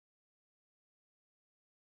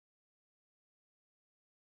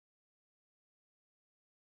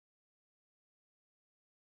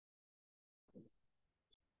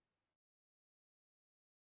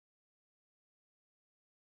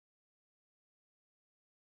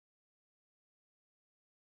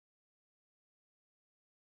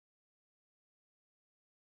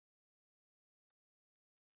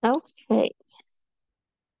Okay.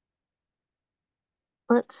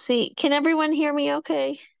 Let's see. Can everyone hear me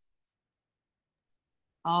okay?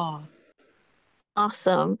 Oh.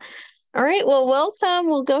 Awesome. All right. Well, welcome.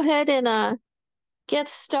 We'll go ahead and get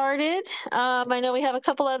started. I know we have a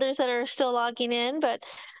couple others that are still logging in, but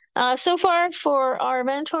so far for our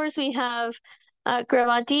mentors, we have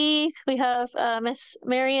Grandma Dee, we have Miss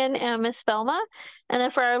Marion and Miss Velma. And then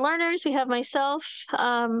for our learners, we have myself,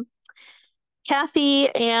 Kathy,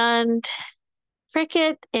 and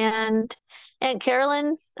Cricket, and Aunt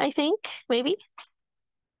Carolyn, I think, maybe.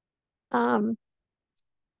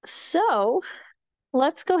 So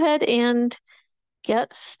let's go ahead and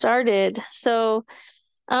get started. So,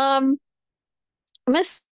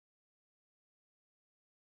 Miss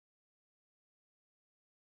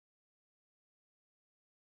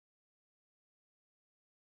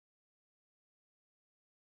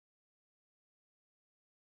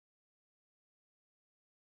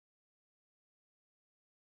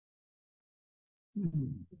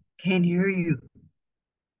Can't hear you.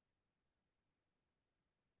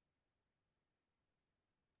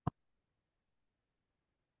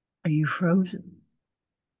 Are you frozen?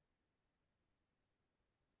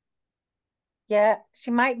 Yeah,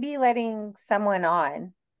 she might be letting someone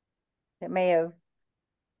on. It may have.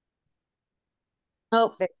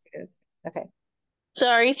 Oh, There it is. Okay.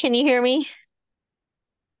 sorry, can you hear me?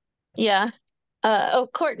 Yeah. Oh,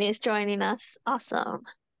 Courtney's joining us. Awesome.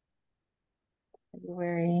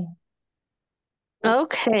 February.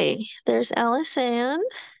 Okay, there's Alice Ann.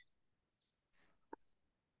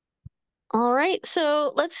 All right,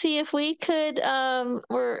 so let's see if we could have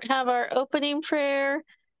our opening prayer.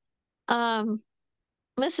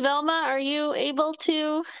 Miss Velma, are you able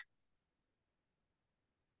to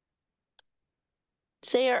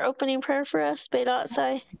say our opening prayer for us?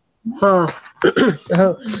 Bedatsai.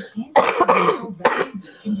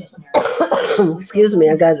 Excuse me,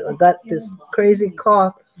 I got this crazy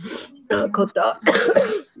cough. Dog, dog,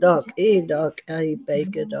 I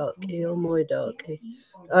bake a dog, oh my dog,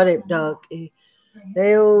 dog,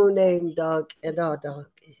 Neo name dog, and dog,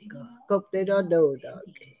 cook they don't know dog,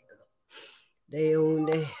 they own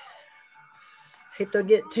they hit to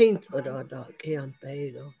get taints or dog, I'm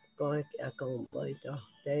paid, go a con boy dog,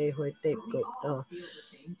 they would take up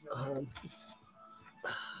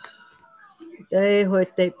they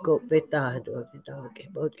would take up betad or the dog,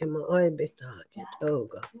 but come on, betad, get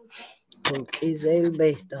over. Is a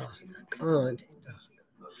beta, can't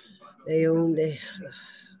they own they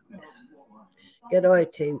get I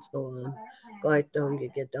taints on, guide down you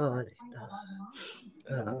get on it.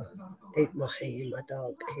 Ate my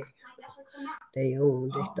dog, they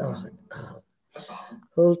own they thought.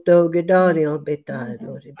 Hulto gedari al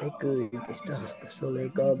betado, the beku betado, so they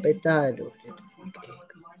go betado.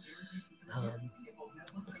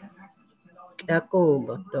 Ako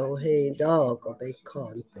but hey dog or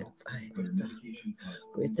bacon.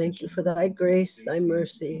 We thank you for thy grace, thy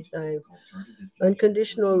mercy, thy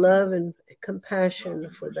unconditional love and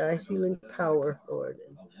compassion, for thy healing power, Lord,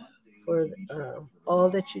 and for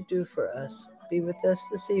all that you do for us. Be with us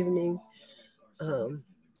this evening,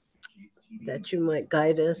 that you might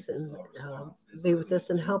guide us and be with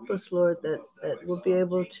us and help us, Lord, that we'll be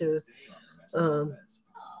able to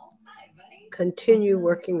continue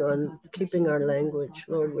working on keeping our language,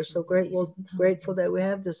 Lord. We're so grateful that we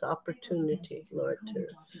have this opportunity, Lord,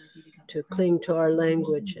 to cling to our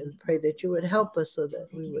language, and pray that you would help us so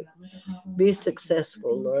that we would be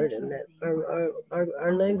successful, Lord, and that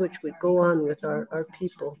our language would go on with our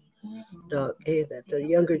people, that the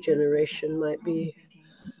younger generation might be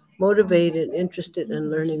motivated, interested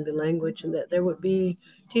in learning the language, and that there would be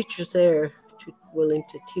teachers there willing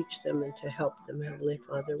to teach them and to help them. Heavenly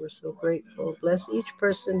Father, we're so grateful. Bless each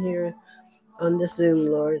person here on the Zoom,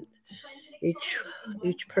 Lord.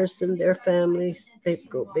 Each person, their families, they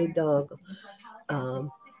go big dog.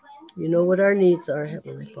 You know what our needs are,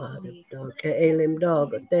 Heavenly Father. Dog, elim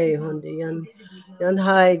dog, they hundi yan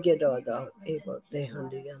high get dog, able they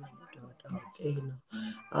hundi yan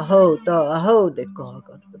dog, aho de dog,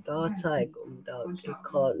 dog saigum dog, a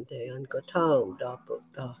con de and go town dog,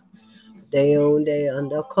 they own they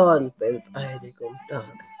under con built idigum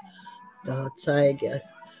dog, dog saiga,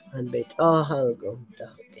 and bit all halgum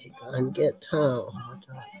dog, and get town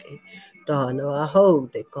dog, no aho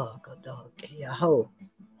de dog, aho.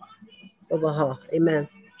 Amen.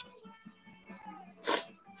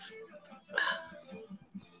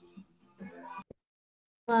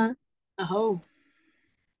 I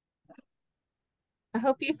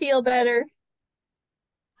hope you feel better.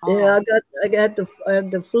 Yeah, Oh, I had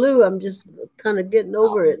the flu. I'm just kind of getting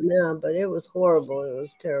over it now, but it was horrible. It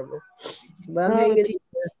was terrible. But I'm Oh, hanging. geez.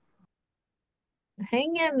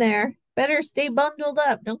 Hang in there. Better stay bundled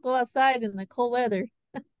up. Don't go outside in the cold weather.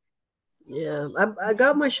 Yeah, I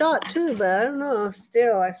got my shot too, but I don't know.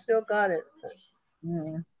 I still got it.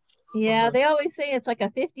 Mm. Yeah, they always say it's like a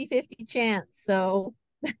 50-50 chance. So,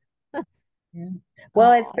 Yeah.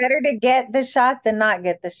 Well, it's oh, better to get the shot than not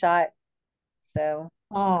get the shot. So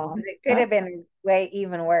 'cause oh, it could have that's, been way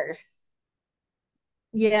even worse.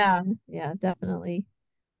 yeah, yeah, definitely.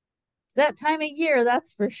 It's that time of year,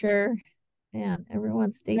 that's for sure. Man,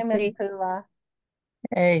 everyone stay I miss safe. Pula.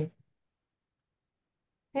 hey,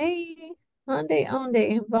 Hey,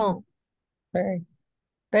 onde, bom. hey.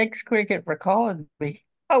 Thanks, Cricket, for calling me.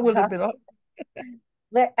 I would have been up.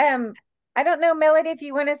 I don't know, Melody, if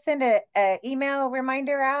you want to send a email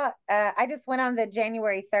reminder out. I just went on the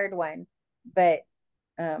January 3rd one, but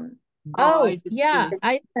um, Oh, I just yeah.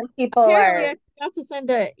 did. some people Apparently are, I forgot to send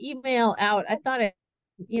an email out. I thought it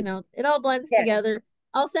all blends yeah. together.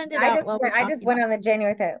 I'll send it out while we're I just talking. went on the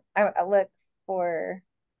January 3rd. I look for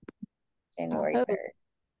Oh, January 3rd.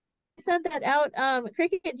 send that out.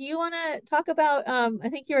 Cricket, do you want to talk about I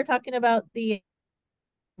think you were talking about the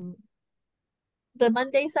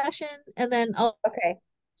Monday session, and then Okay.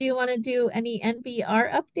 do you want to do any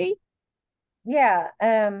NVR update? Yeah.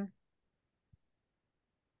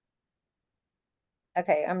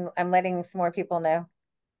 Okay. I'm letting some more people know.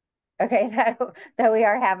 Okay, that we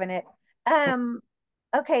are having it. Um,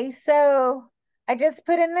 okay, so I just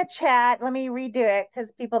put in the chat. Let me redo it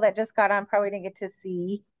because people that just got on probably didn't get to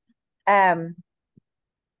see. Um,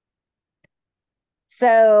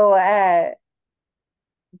 so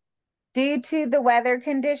due to the weather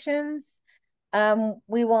conditions,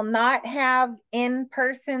 we will not have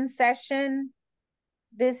in-person session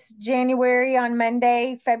this January on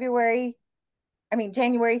Monday, January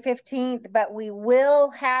 15th, but we will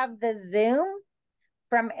have the Zoom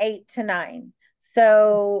from 8 to 9.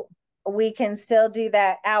 So we can still do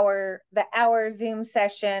the hour Zoom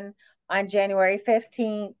session on January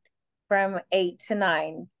 15th from 8 to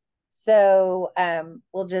 9. So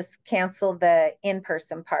we'll just cancel the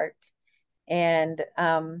in-person part and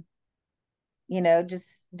just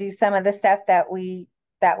do some of the stuff that we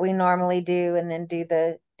normally do and then do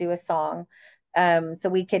a song. So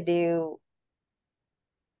we could do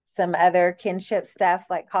some other kinship stuff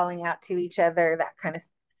like calling out to each other, that kind of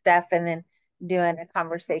stuff, and then doing a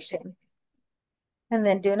conversation and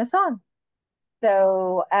then doing a song.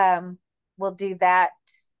 So we'll do that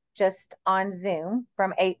just on Zoom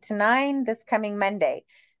from 8 to 9 this coming Monday.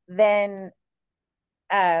 Then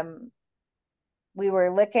we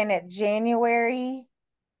were looking at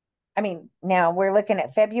now we're looking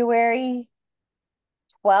at February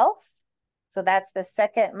 12th. So that's the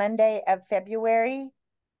second Monday of February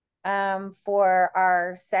for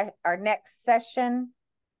our next session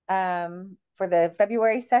for the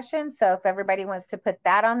February session. So if everybody wants to put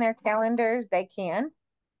that on their calendars, they can.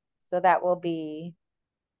 So that will be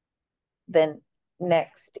the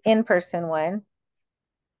next in-person one.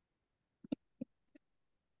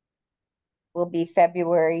 Will be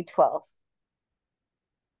February 12th.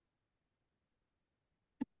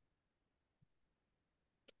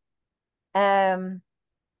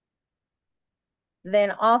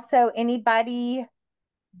 Then also anybody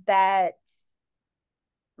that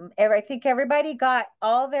I think everybody got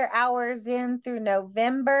all their hours in through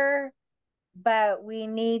November, but we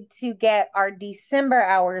need to get our December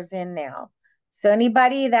hours in now. So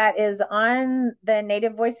anybody that is on the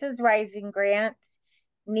Native Voices Rising grant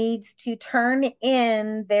needs to turn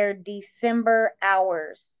in their December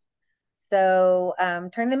hours. So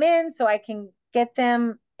turn them in so I can get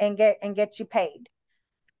them and get you paid.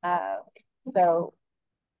 So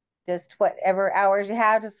just whatever hours you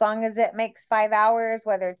have, as long as it makes 5 hours,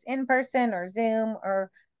 whether it's in person or Zoom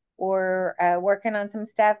or working on some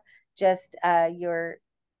stuff, just your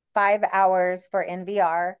 5 hours for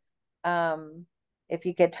NVR. If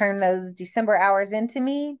you could turn those December hours into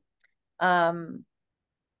me.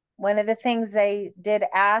 One of the things they did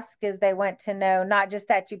ask is they want to know not just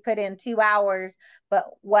that you put in 2 hours, but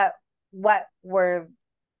what were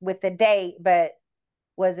with the date, but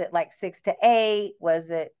was it like 6 to 8?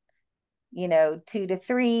 Was it 2 to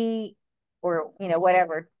 3, or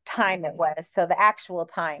whatever time it was, so the actual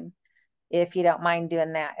time, if you don't mind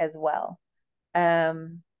doing that as well. I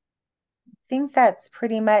think that's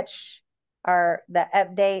pretty much the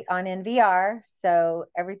update on NVR. So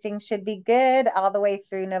everything should be good all the way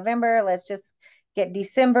through November. Let's just get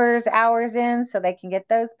December's hours in so they can get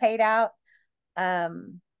those paid out.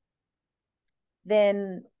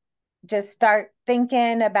 Then just start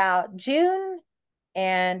thinking about June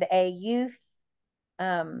and a youth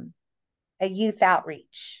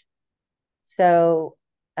outreach. So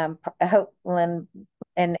I hope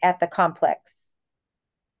and at the complex.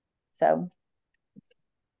 So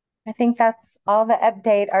I think that's all the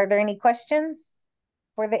update. Are there any questions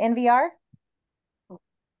for the NVR?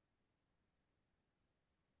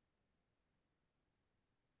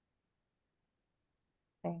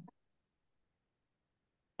 Okay.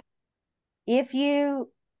 If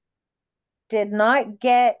you did not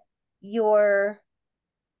get your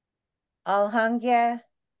Alhangya,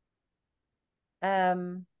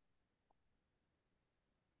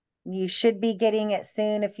 you should be getting it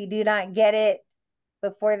soon. If you do not get it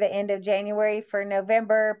before the end of January for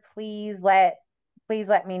November, please let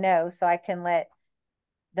me know so I can let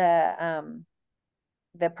the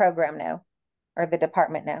program know or the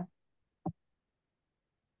department know.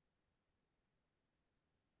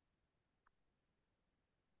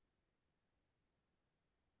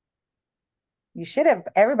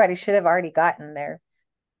 Everybody should have already gotten their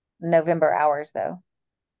November hours though.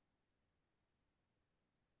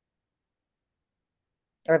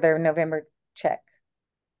 Or their November check.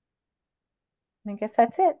 I guess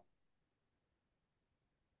that's it.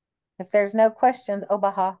 If there's no questions,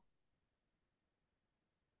 Obaha.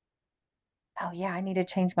 Oh yeah, I need to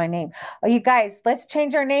change my name. Oh, you guys, let's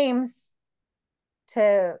change our names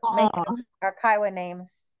to make our Kiowa names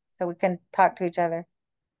so we can talk to each other.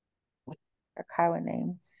 Our Kiowa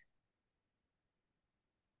names.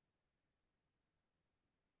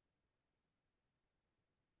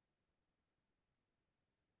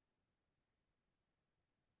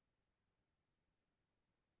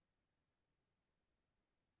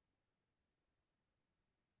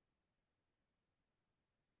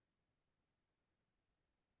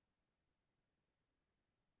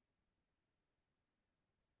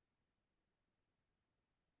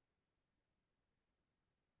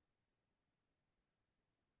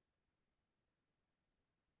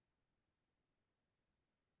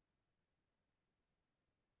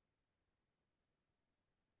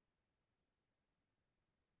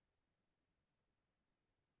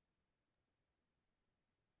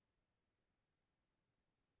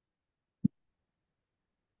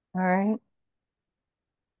 All right.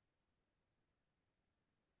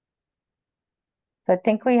 So I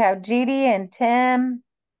think we have Judy and Tim,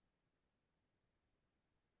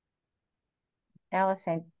 Alice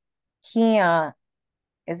and Keon.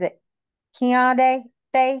 Is it Keonde?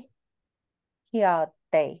 Keonde.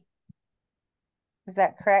 Is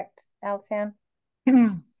that correct, Alison?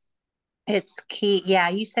 It's key. Yeah,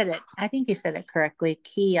 you said it. I think you said it correctly.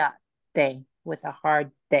 Kia day with a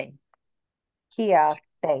hard day.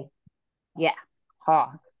 Keonde. Yeah.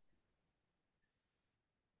 Ha.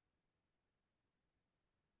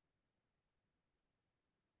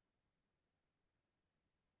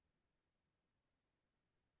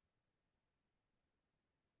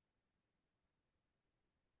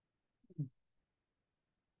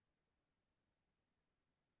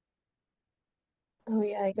 Oh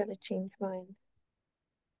yeah, I gotta change mine.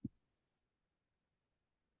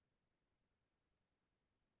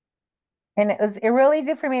 And it was real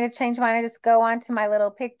easy for me to change mine. I just go on to my little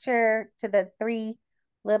picture to the 3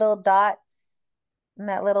 little dots in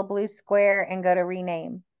that little blue square and go to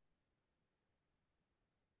rename.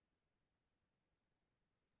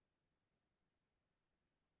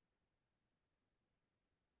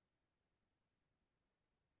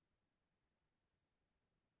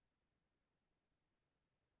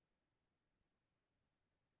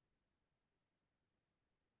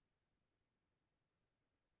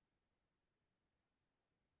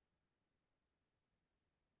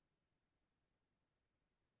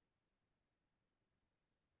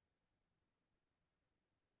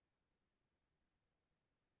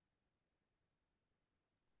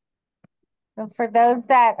 So for those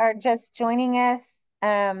that are just joining us,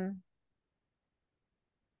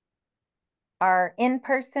 our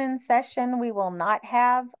in-person session we will not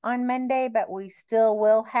have on Monday, but we still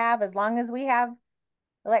will have, as long as we have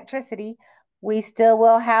electricity, we still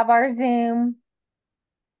will have our Zoom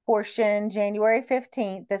portion January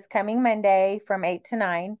 15th, this coming Monday from 8 to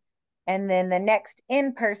 9. And then the next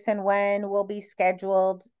in-person one will be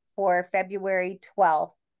scheduled for February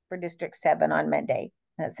 12th for District 7 on Monday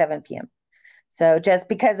at 7 p.m. So just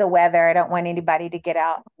because of weather, I don't want anybody to get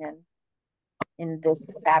out in this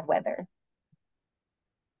bad weather.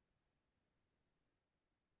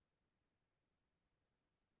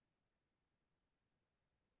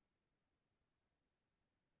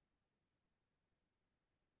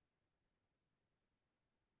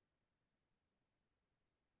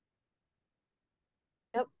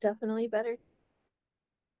 Yep, definitely better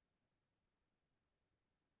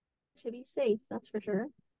to be safe, that's for sure.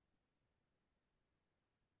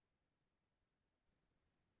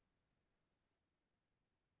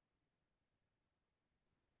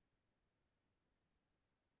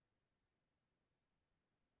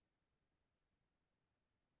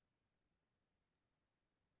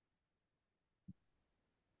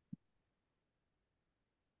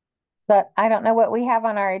 So I don't know what we have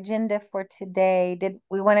on our agenda for today. Did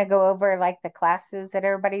we want to go over like the classes that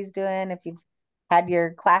everybody's doing? If you've had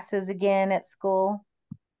your classes again at school?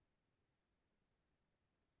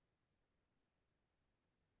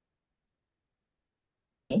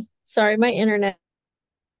 Sorry, my internet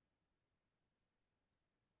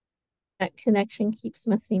connection keeps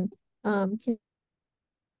messing.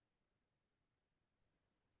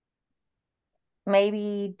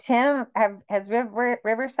 Maybe Tim, has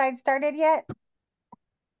Riverside started yet?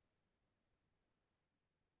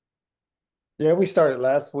 Yeah, we started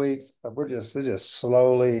last week. We're just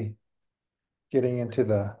slowly getting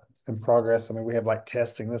in progress. I mean, we have like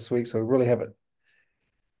testing this week, so we really haven't.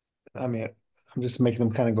 I mean, I'm just making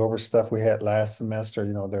them kind of go over stuff we had last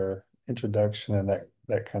semester, their introduction and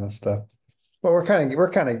that kind of stuff. But what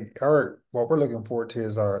we're looking forward to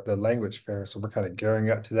is the language fair. So we're kind of gearing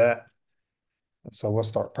up to that. And so we'll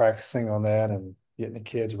start practicing on that and getting the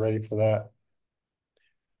kids ready for that.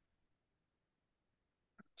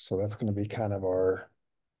 So that's going to be kind of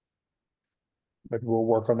maybe we'll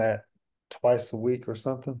work on that twice a week or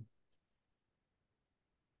something.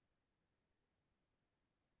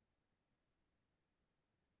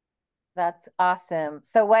 That's awesome.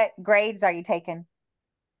 So what grades are you taking?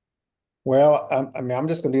 Well, I'm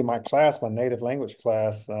just going to do my class, my native language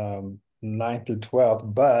class, 9th through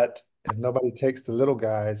 12th. But if nobody takes the little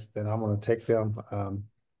guys, then I'm going to take them.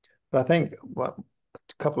 But I think a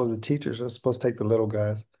couple of the teachers are supposed to take the little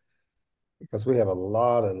guys because we have a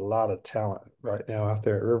lot of talent right now out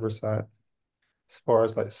there at Riverside as far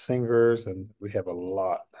as like singers, and we have a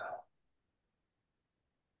lot.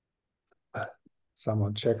 So I'm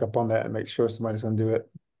going to check up on that and make sure somebody's going to do it.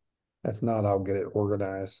 If not, I'll get it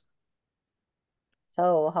organized.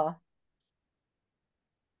 So,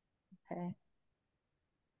 okay.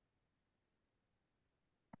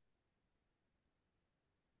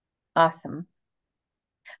 Awesome.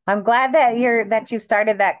 I'm glad that you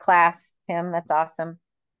started that class, Tim. That's awesome.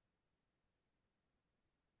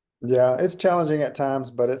 Yeah, it's challenging at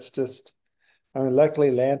times, but it's just, I mean,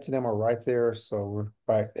 luckily Lance and them are right there. So if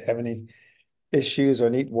I have any issues or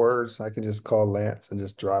need words, I can just call Lance and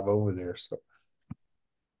just drive over there. So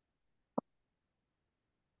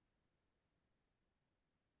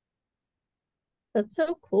That's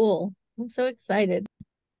so cool. I'm so excited.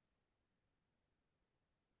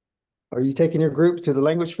 are you taking your group to the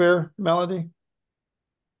language fair, Melody?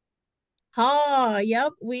 Oh,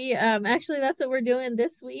 yep. We actually that's what we're doing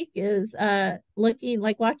this week is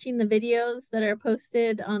watching the videos that are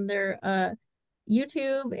posted on their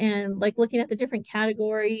YouTube and like looking at the different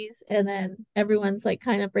categories, and then everyone's like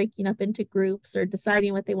kind of breaking up into groups or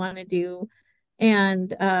deciding what they want to do.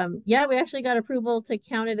 And yeah, we actually got approval to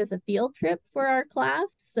count it as a field trip for our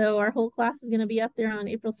class. So our whole class is going to be up there on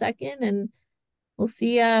April 2nd, and we'll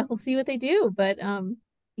see what they do. But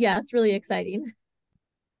yeah, it's really exciting.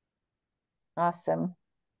 Awesome.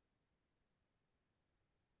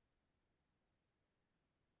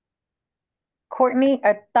 Courtney,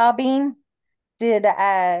 Thabine, did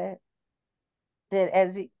are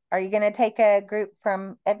you going to take a group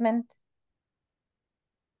from Edmond?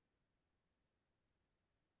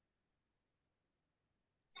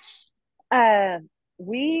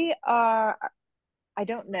 We are, I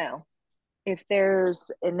don't know if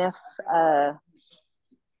there's enough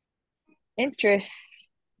interest.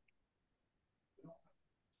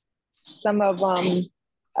 Some of them,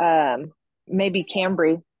 maybe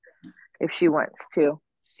Cambry, if she wants to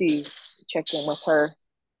check in with her.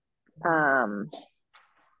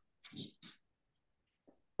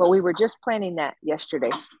 But we were just planning that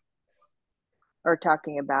yesterday, or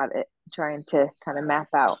talking about it, trying to kind of map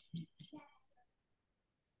out.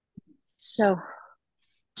 So,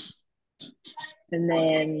 and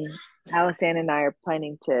then Allison and I are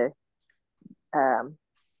planning to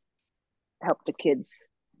help the kids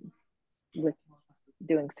with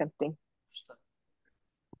doing something.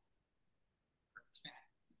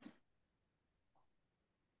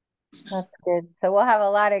 That's good. So we'll have a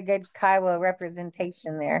lot of good Kiowa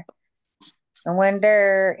representation there. I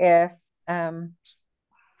wonder if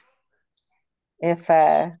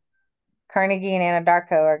Carnegie and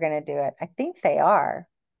Anadarko are going to do it. I think they are.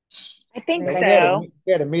 I think Well, so.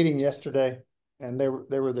 we had a meeting yesterday, and they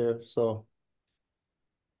were there. So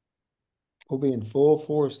We'll be in full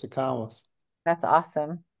force to Kiowas. That's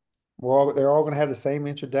awesome. They're all going to have the same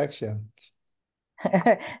introduction.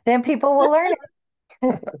 Then people will learn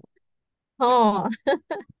it. Oh,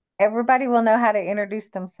 Everybody will know how to introduce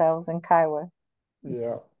themselves in Kiowa.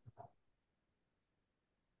 Yeah.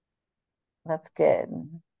 That's good.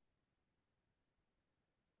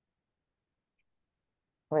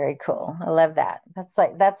 Very cool. I love that.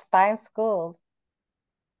 That's 5 schools.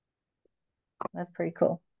 That's pretty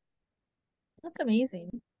cool. that's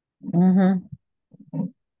amazing. Mm-hmm.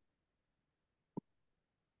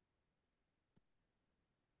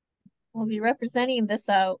 We'll be representing this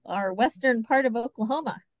our western part of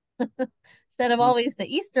Oklahoma instead of always the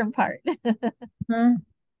eastern part. Mm-hmm.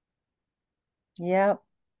 Yep.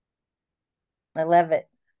 I love it.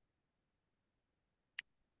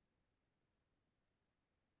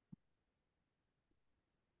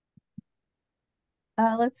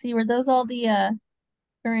 Let's see, were those all the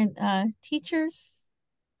current teachers?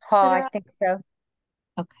 Oh, I think so.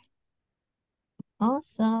 Okay.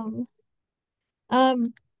 Awesome.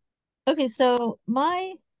 Okay, so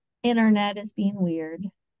my internet is being weird.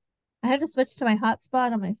 I had to switch to my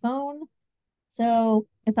hotspot on my phone. So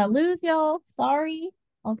if I lose y'all, sorry.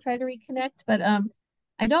 I'll try to reconnect, but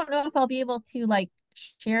I don't know if I'll be able to like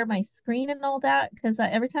share my screen and all that because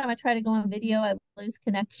every time I try to go on video, I lose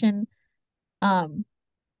connection. I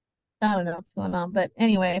don't know what's going on, but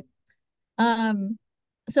anyway.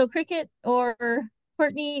 So Cricket or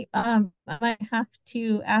Courtney, I might have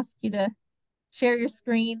to ask you to share your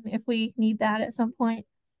screen if we need that at some point.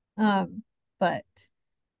 But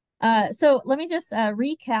so let me just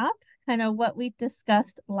recap kind of what we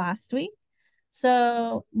discussed last week.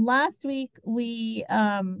 So last week we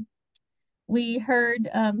heard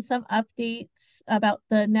some updates about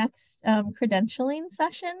the next credentialing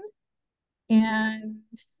session and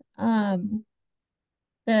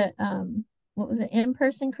the what was it,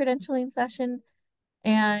 in-person credentialing session.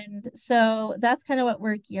 And so that's kind of what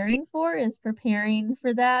we're gearing for, is preparing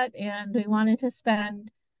for that. And we wanted to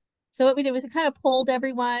spend, so what we did was we kind of polled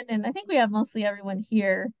everyone, and I think we have mostly everyone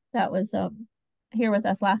here that was here with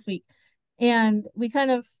us last week. And we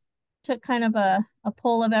kind of took kind of a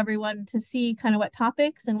poll of everyone to see kind of what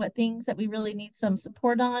topics and what things that we really need some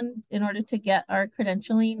support on in order to get our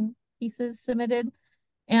credentialing pieces submitted.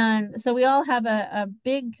 And so we all have a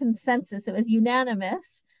big consensus. It was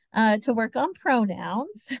unanimous to work on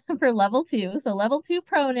pronouns for level 2. So level 2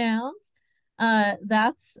 pronouns,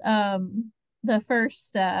 that's the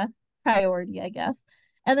first priority, I guess.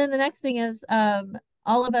 And then the next thing is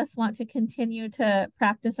all of us want to continue to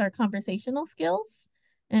practice our conversational skills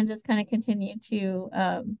and just kind of continue to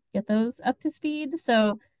get those up to speed.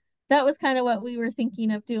 So that was kind of what we were thinking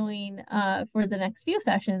of doing for the next few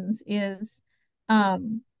sessions, is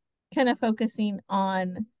kind of focusing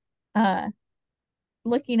on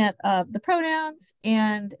looking at the pronouns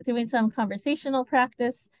and doing some conversational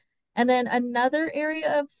practice. And then another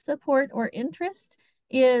area of support or interest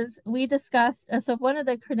is we discussed, so one of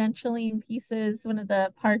the credentialing pieces, one of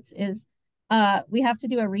the parts is we have to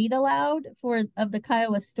do a read aloud of the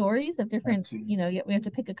Kiowa stories of different, we have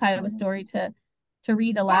to pick a Kiowa story to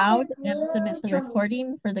read aloud and submit the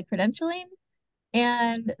recording for the credentialing.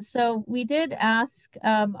 And so we did ask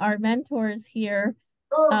our mentors here,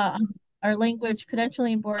 our language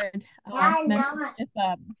credentialing board mentors, if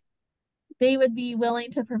they would be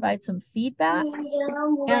willing to provide some feedback.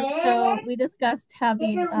 And so we discussed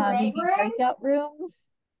having maybe breakout rooms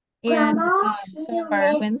in some of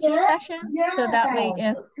our Wednesday sessions. So that way,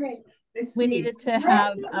 if we needed to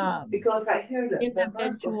have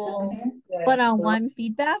individual one-on-one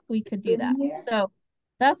feedback, we could do that. So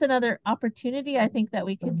that's another opportunity I think that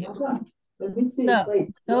we could do. So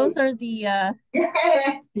those are the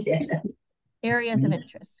areas of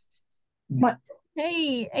interest.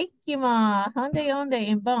 Hey, Aikima, Hyundai,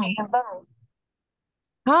 Hyundai, and Bone.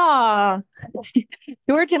 Ah,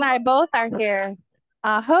 George and I both are here.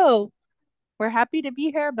 Aho, we're happy to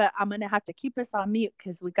be here, but I'm gonna have to keep us on mute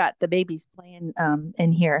because we got the babies playing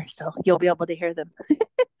in here, so you'll be able to hear them.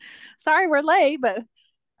 Sorry we're late, but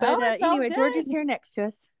anyway, George is here next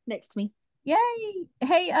to me. Yay!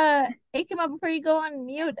 Hey, Aikima, before you go on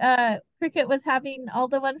mute, Cricket was having all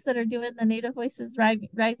the ones that are doing the Native Voices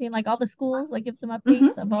Rising, like all the schools, like give some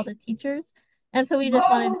updates of all the teachers. And so we just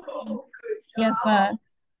wanted to see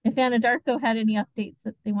if Anadarko had any updates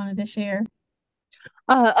that they wanted to share.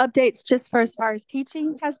 Updates just for as far as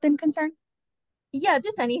teaching has been concerned? Yeah,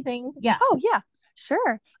 just anything. Yeah. Oh, yeah.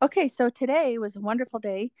 Sure. Okay, so today was a wonderful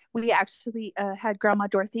day. We actually had Grandma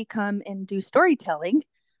Dorothy come and do storytelling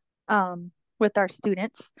with our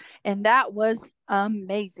students, and that was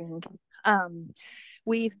amazing.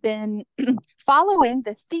 We've been following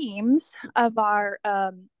the themes of our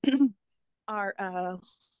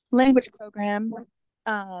language program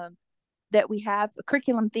that we have,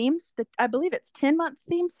 curriculum themes. That I believe it's 10-month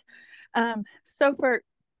themes. So for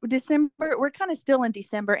December, we're kind of still in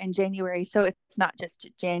December and January, so it's not just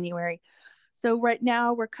January. So right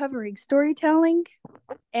now we're covering storytelling,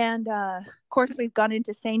 and of course we've gone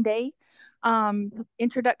into same day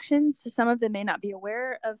introductions. So some of them may not be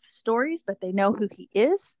aware of stories, but they know who he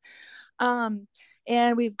is.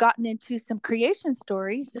 And we've gotten into some creation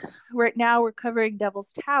stories. Right now we're covering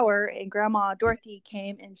Devil's Tower, and Grandma Dorothy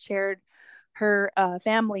came and shared her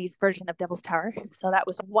family's version of Devil's Tower. So that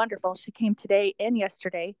was wonderful. She came today and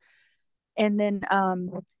yesterday. And then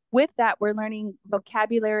with that, we're learning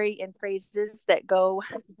vocabulary and phrases that go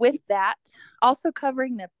with that. Also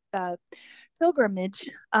covering the pilgrimage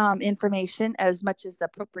information as much as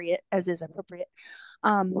appropriate, as is appropriate.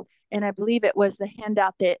 And I believe it was the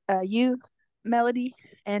handout that you, Melody,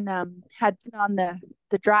 and had put on the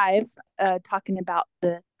drive talking about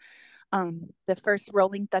the first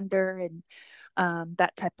Rolling Thunder and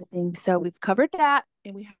that type of thing. So we've covered that,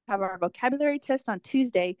 and we have our vocabulary test on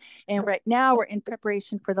Tuesday. And right now we're in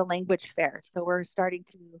preparation for the language fair. So we're starting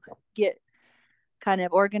to get kind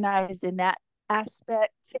of organized in that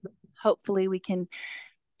aspect. Hopefully we can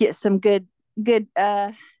get some good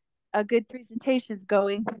presentations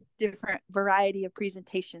going, different variety of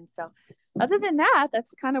presentations. So other than that,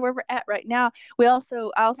 that's kind of where we're at right now. I also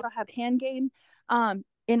have hand game on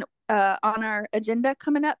our agenda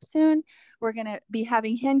coming up soon. We're going to be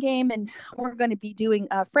having hand game, and we're going to be doing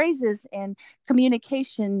phrases and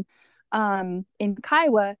communication in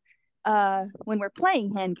Kiowa when we're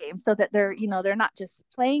playing hand game, so that they're not just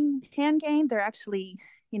playing hand game, they're actually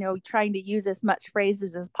trying to use as much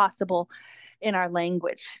phrases as possible in our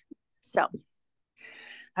language. So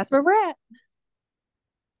that's where we're at.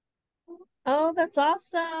 Oh, that's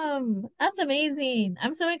awesome. That's amazing.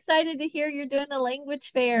 I'm so excited to hear you're doing the language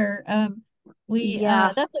fair.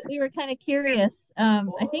 That's what we were kind of curious.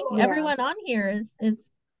 I think everyone on here is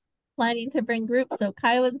planning to bring groups, so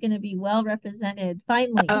Kiowa's going to be well represented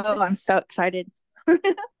finally. Oh, I'm so excited.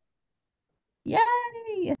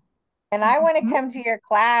 Yay. And I want to come to your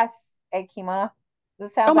class, Akima.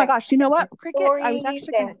 This sounds oh my gosh, you know what, Cricket? I was stories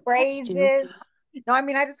actually going and to text you. phrases. No, I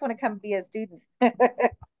mean, I just want to come be a student.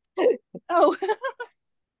 Oh,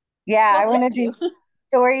 yeah, Well, I want to thank you. do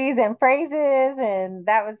stories and phrases, and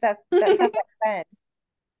that sounds like fun.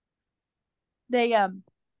 They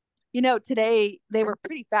today they were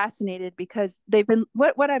pretty fascinated because they've been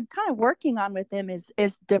what I'm kind of working on with them is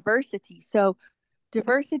diversity. So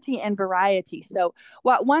diversity and variety. So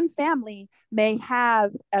what one family may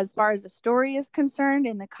have as far as the story is concerned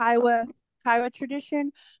in the Kiowa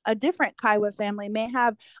tradition, a different Kiowa family may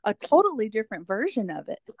have a totally different version of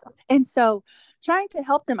it. And so trying to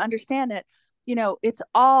help them understand that, it's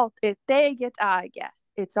all, if they get, I get,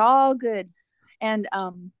 it's all good. And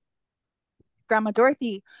Grandma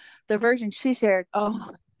Dorothy, the version she shared,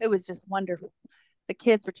 oh, it was just wonderful. The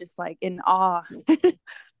kids were just like in awe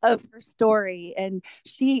of her story, and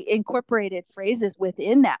she incorporated phrases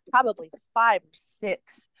within that, probably 5 or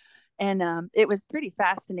 6, and it was pretty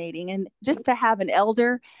fascinating. And just to have an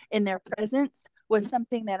elder in their presence was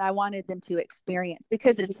something that I wanted them to experience,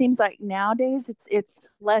 because it seems like nowadays it's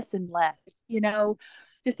less and less.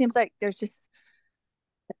 Just seems like there's just,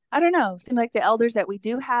 I don't know. Seems like the elders that we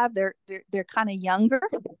do have, they're kind of younger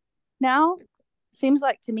now. Seems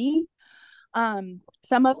like to me,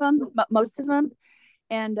 some of them, but most of them,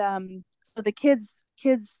 and so the kids,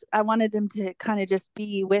 I wanted them to kind of just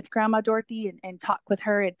be with Grandma Dorothy and talk with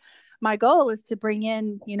her. And my goal is to bring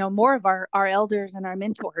in, more of our elders and our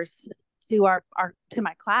mentors to to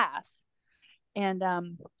my class. And I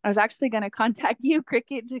was actually going to contact you,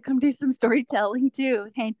 Cricket, to come do some storytelling too.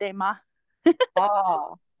 Ain't they, Ma?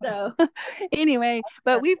 Oh. So anyway,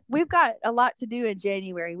 but we've got a lot to do in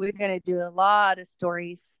January. We're going to do a lot of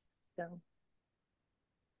stories. So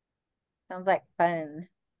sounds like fun.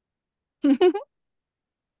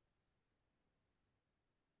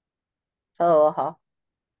 So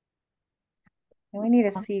we need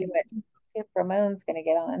to see if Ramon's going to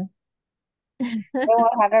get on. Then we'll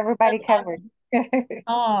have everybody covered.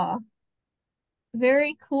 Aw.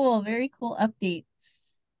 Very cool updates.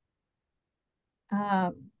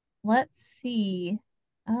 Let's see.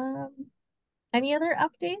 Any other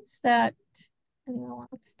updates that anyone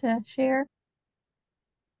wants to share?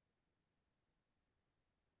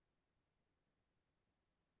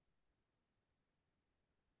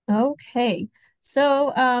 Okay.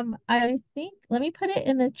 So I think, let me put it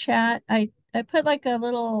in the chat. I put like a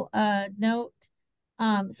little note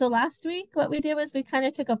So last week, what we did was we kind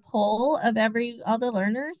of took a poll of all the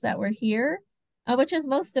learners that were here, which is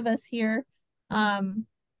most of us here.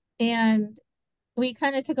 And we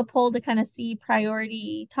kind of took a poll to kind of see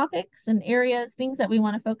priority topics and areas, things that we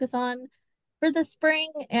want to focus on for the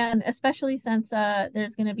spring. And especially since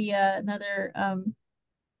there's going to be another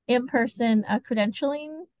in-person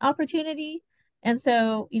credentialing opportunity. And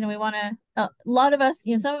so, we want to, a lot of us,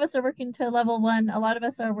 some of us are working to level 1, a lot of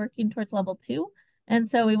us are working towards level 2. And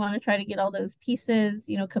so we want to try to get all those pieces,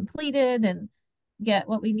 completed and get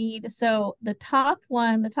what we need. So the top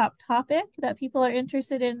topic that people are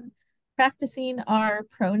interested in practicing are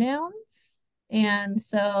pronouns. And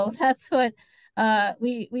so that's what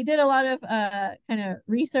we did a lot of kind of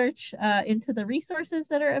research into the resources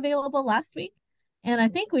that are available last week. And I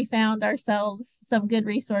think we found ourselves some good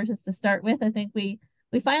resources to start with. I think we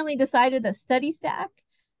finally decided that Study Stack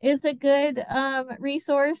is a good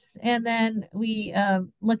resource. And then we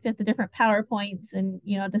looked at the different PowerPoints and,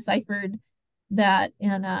 deciphered that.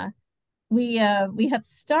 And we had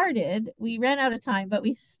started, we ran out of time, but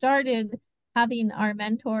we started having our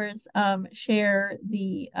mentors share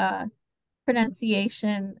the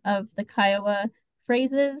pronunciation of the Kiowa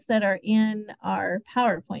phrases that are in our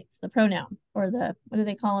PowerPoints, the pronoun, or what do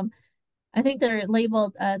they call them? I think they're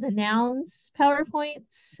labeled the nouns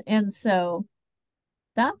PowerPoints. And so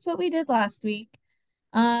that's what we did last week.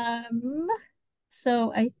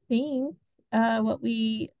 So I think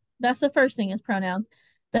that's the first thing is pronouns.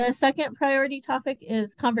 The second priority topic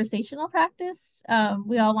is conversational practice.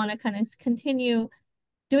 We all want to kind of continue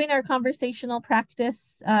doing our conversational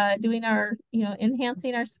practice, doing our,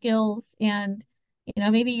 enhancing our skills, and,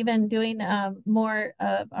 maybe even doing more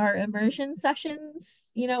of our immersion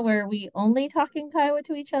sessions, where we only talk in Kiowa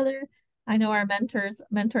to each other. I know our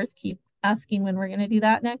mentors keep asking when we're going to do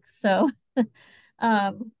that next. So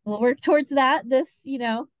we'll work towards that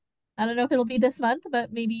I don't know if it'll be this month,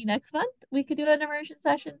 but maybe next month we could do an immersion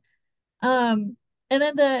session. And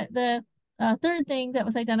then the third thing that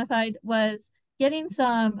was identified was getting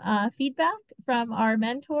some feedback from our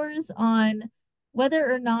mentors on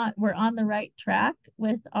whether or not we're on the right track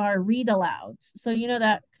with our read alouds. So,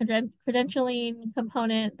 that credentialing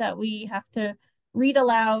component that we have to read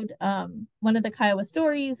aloud one of the Kiowa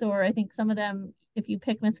stories, or I think some of them, if you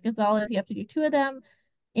pick Miss Gonzalez, you have to do 2 of them.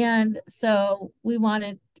 And so we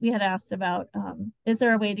had asked about, is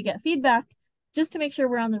there a way to get feedback just to make sure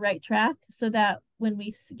we're on the right track so that when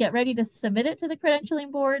we get ready to submit it to the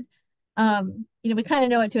credentialing board, we kind of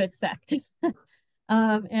know what to expect.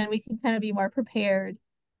 And we can kind of be more prepared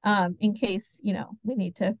in case, we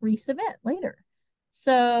need to resubmit later.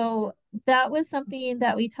 So that was something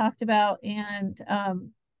that we talked about. And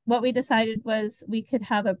what we decided was we could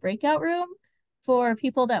have a breakout room for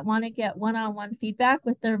people that want to get one-on-one feedback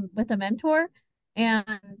with a mentor.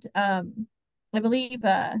 And I believe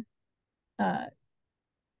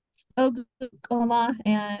Ogukoma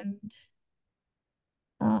and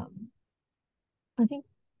I think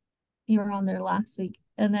you were on there last week,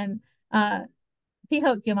 and then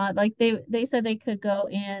Pihokima, like they said they could go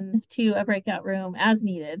in to a breakout room as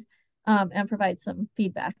needed and provide some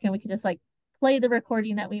feedback, and we could just like play the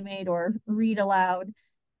recording that we made or read aloud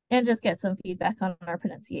and just get some feedback on our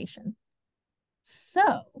pronunciation.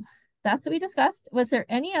 So that's what we discussed. Was there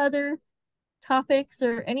any other topics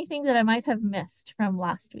or anything that I might have missed from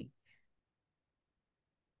last week?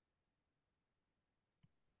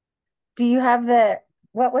 Do you have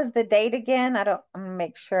what was the date again? I'm gonna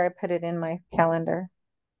make sure I put it in my calendar.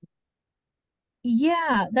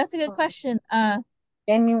 Yeah, that's a good question.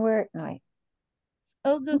 January, no, wait.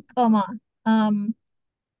 Ogukoma.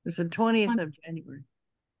 It's the 20th of January.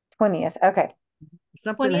 20th. Okay.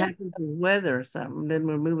 Something happened with weather or something. Then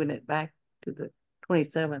we're moving it back to the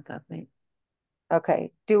 27th, I think.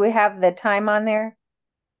 Okay. Do we have the time on there?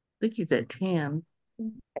 I think he's at 10.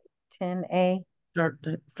 10A. Start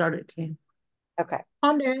at 10. Okay.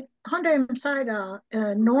 Honda inside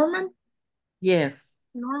Norman? Yes.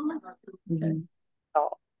 Norman? Mm-hmm. Oh.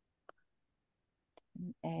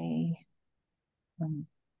 10A.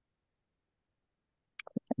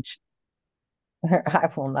 I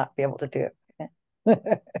will not be able to do it.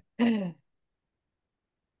 I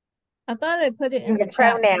thought I put it in the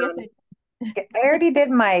chat. I already did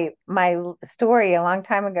my story a long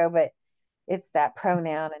time ago, but it's that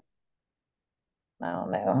pronoun, and I don't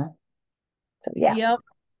know. So yeah. Yep.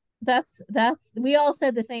 That's we all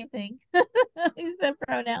said the same thing. We said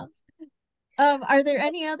pronouns. Are there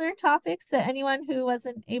any other topics that anyone who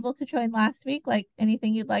wasn't able to join last week, like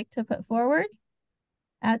anything you'd like to put forward,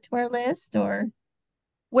 add to our list, or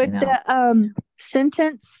with the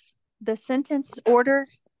sentence order,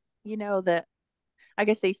 I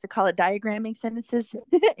guess they used to call it diagramming sentences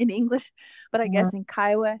in English, but I guess in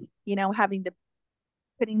Kiowa, you know,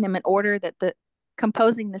 putting them in order, that the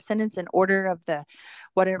composing the sentence in order of the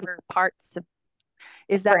whatever parts of,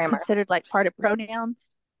 is that Grammar. considered like part of pronouns?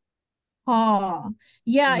 Oh,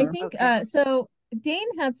 yeah, I think Okay. so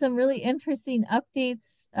Dane had some really interesting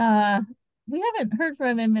updates. We haven't heard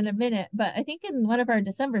from him in a minute, but I think in one of our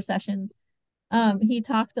December sessions, he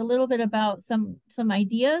talked a little bit about some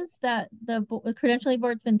ideas that the credentialing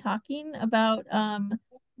board's been talking about,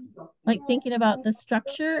 like thinking about the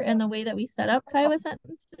structure and the way that we set up Kiowa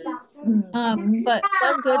sentences. But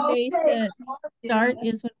one good way to start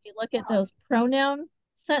is when we look at those pronoun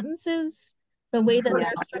sentences, the way that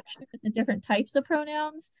they're structured with the different types of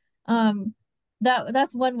pronouns.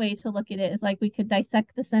 That's one way to look at it, is like we could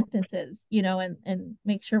dissect the sentences, you know, and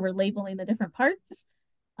make sure we're labeling the different parts.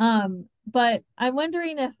 But I'm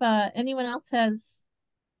wondering if anyone else has,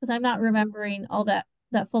 because I'm not remembering all that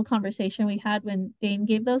full conversation we had when Dane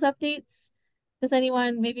gave those updates. Does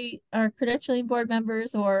anyone, maybe our credentialing board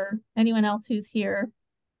members or anyone else who's here,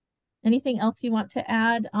 anything else you want to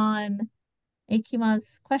add on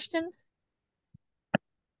Akima's question?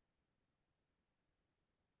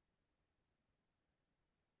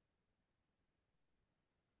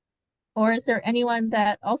 Or is there anyone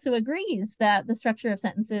that also agrees that the structure of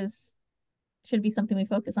sentences should be something we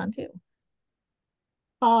focus on too?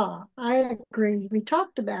 I agree. We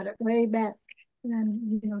talked about it way back.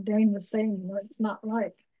 And, you know, Dane was saying, well, it's not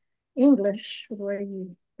like English, the way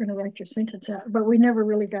you're going to write your sentence out, but we never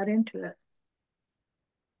really got into it.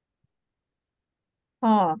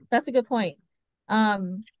 Oh, that's a good point.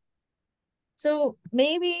 So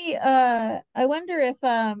maybe I wonder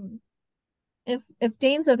if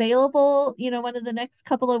Dane's available, you know, one of the next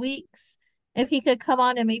couple of weeks, if he could come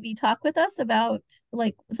on and maybe talk with us about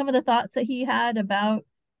like some of the thoughts that he had about,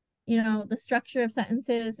 you know, the structure of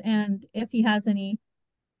sentences, and if he has any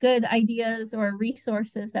good ideas or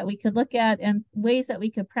resources that we could look at and ways that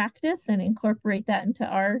we could practice and incorporate that into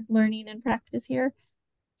our learning and practice here.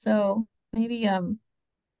 So maybe I'll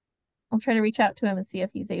try to reach out to him and see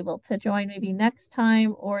if he's able to join maybe next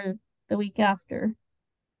time or the week after.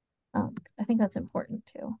 I think that's important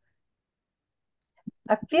too.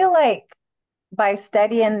 I feel like by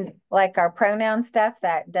studying like our pronoun stuff,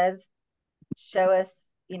 that does show us,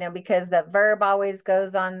 you know, because the verb always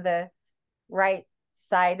goes on the right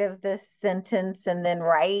side of the sentence, and then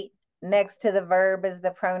right next to the verb is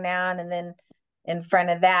the pronoun, and then in front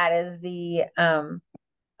of that is the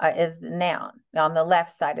noun. On the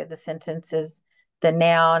left side of the sentence is the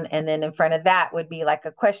noun, and then in front of that would be like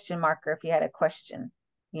a question marker if you had a question,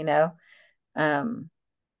 you know.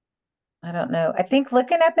 I don't know. I think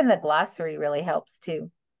looking up in the glossary really helps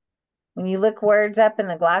too. When you look words up in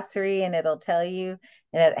the glossary, and it'll tell you,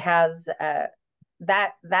 and it has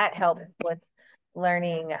that helps with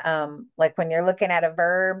learning. Like when you're looking at a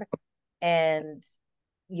verb, and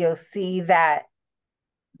you'll see that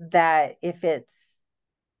if it's,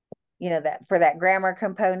 you know, that for that grammar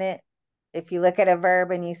component, if you look at a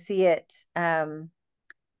verb and you see it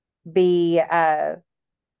be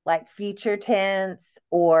like future tense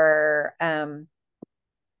or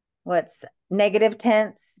what's negative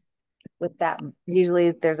tense, with that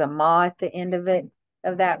usually there's a ma at the end of it,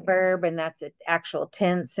 of that verb, and that's an actual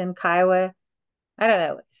tense in Kiowa. I don't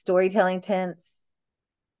know, storytelling tense.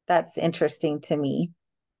 That's interesting to me.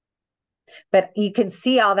 But you can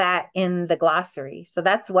see all that in the glossary. So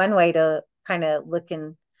that's one way to kind of look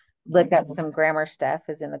up some grammar stuff,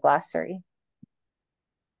 is in the glossary.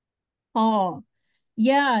 Oh,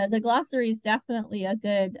 yeah, the glossary is definitely a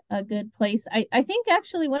good place. I think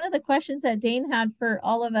actually one of the questions that Dane had for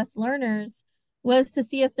all of us learners was to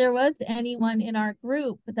see if there was anyone in our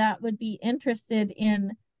group that would be interested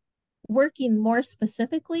in working more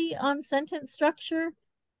specifically on sentence structure.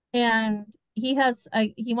 And he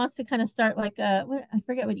wants to kind of start like I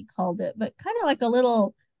forget what he called it, but kind of like a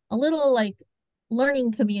little like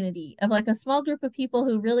learning community of like a small group of people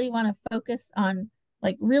who really want to focus on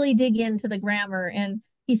like really dig into the grammar. And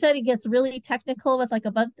he said it gets really technical with like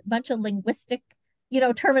a bunch of linguistic, you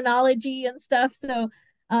know, terminology and stuff. So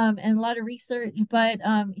and a lot of research, but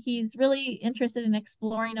he's really interested in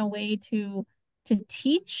exploring a way to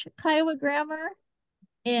teach Kiowa grammar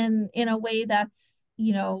in a way that's,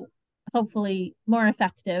 you know, hopefully more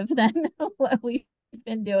effective than what we've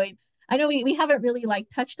been doing. I know we haven't really like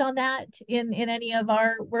touched on that in any of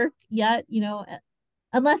our work yet, you know,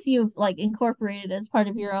 unless you've like incorporated it as part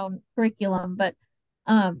of your own curriculum, but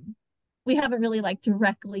we haven't really like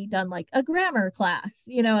directly done like a grammar class,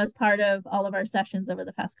 you know, as part of all of our sessions over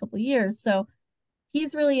the past couple of years. So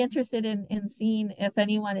he's really interested in seeing if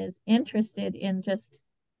anyone is interested in just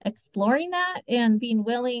exploring that and being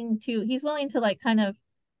willing to, he's willing to like kind of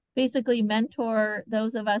basically mentor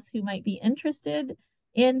those of us who might be interested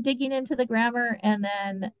in digging into the grammar. And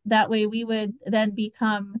then that way we would then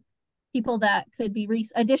become people that could be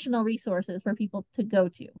additional resources for people to go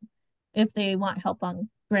to if they want help on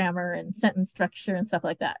grammar and sentence structure and stuff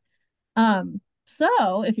like that.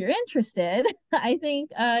 So if you're interested, I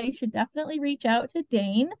think you should definitely reach out to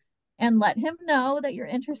Dane and let him know that you're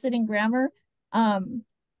interested in grammar.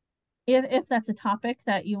 If that's a topic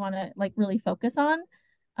that you want to like really focus on,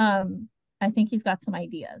 I think he's got some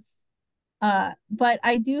ideas. But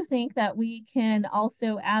I do think that we can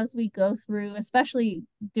also, as we go through, especially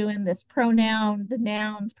doing this pronoun, the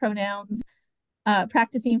nouns, pronouns,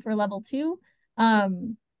 practicing for level 2,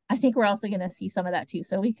 I think we're also going to see some of that too.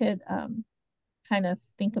 So we could kind of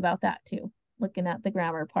think about that too, looking at the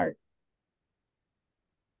grammar part.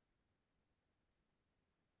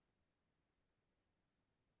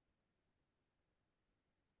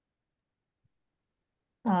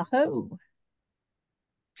 Oh.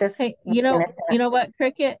 Just hey, you know what,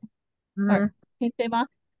 Cricket? Or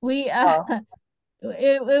we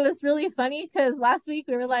it was really funny because last week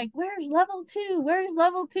we were like, where's level 2? Where's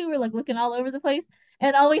level 2? We're like looking all over the place,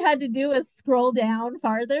 and all we had to do was scroll down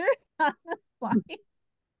farther on the slide.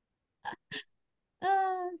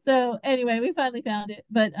 So anyway, we finally found it,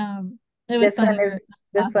 but it was funny.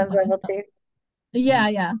 This one's level 2.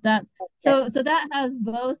 Yeah, that's okay. So that has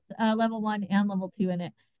both level 1 and level 2 in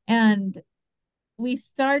it. And we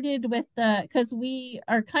started with because we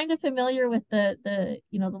are kind of familiar with the the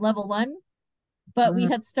level 1, but we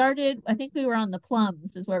had started, I think we were on the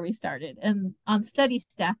plums is where we started. And on Study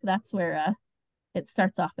Stack, that's where it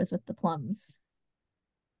starts off, is with the plums.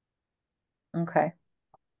 Okay.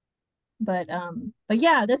 But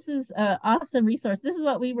yeah, this is an awesome resource. This is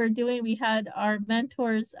what we were doing. We had our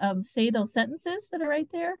mentors say those sentences that are right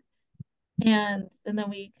there. And then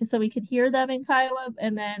we could hear them in Kiowa.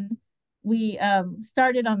 And then we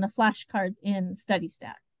started on the flashcards in Study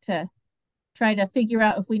Stack to try to figure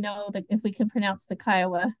out if we know that if we can pronounce the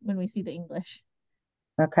Kiowa when we see the English.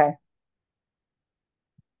 Okay.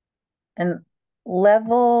 And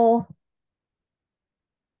level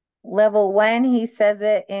 1, he says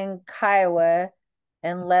it in Kiowa,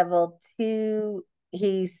 and level 2,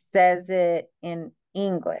 he says it in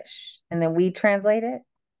English, and then we translate it.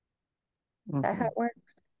 Is that how it works?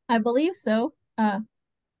 I believe so.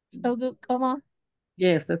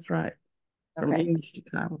 Yes, that's right. Okay. From English to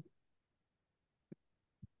Kiowa.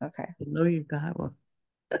 Okay. Know you Kiowa.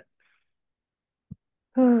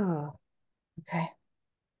 Okay.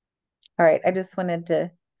 All right. I just wanted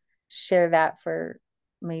to share that for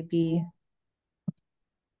maybe.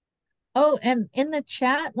 Oh, and in the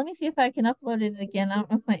chat, let me see if I can upload it again. I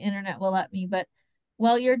don't know if my internet will let me, but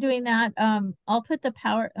while you're doing that, I'll put the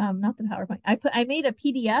not the PowerPoint. I made a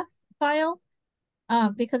PDF file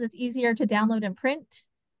because it's easier to download and print.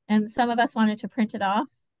 And some of us wanted to print it off,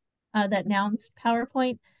 that Nouns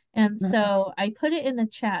PowerPoint. And so I put it in the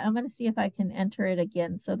chat. I'm going to see if I can enter it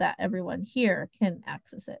again so that everyone here can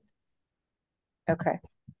access it. Okay.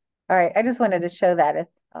 All right. I just wanted to show that. If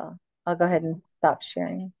I'll go ahead and stop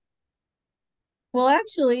sharing. Well,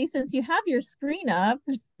 actually, since you have your screen up,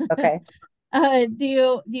 okay. Do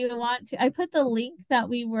you want to? I put the link that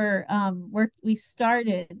we were we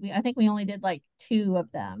started. I think we only did like 2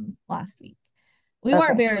 of them last week. We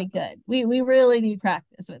weren't very good. We really need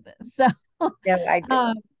practice with this. So yeah, I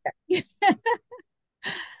did.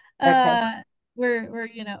 We're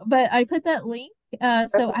but I put that link.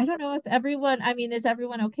 So I don't know if everyone, I mean, is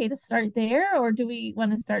everyone okay to start there, or do we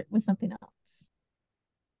want to start with something else?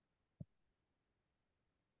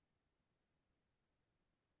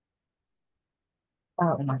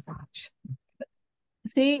 Oh my gosh.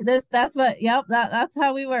 See, that's what, yep, that's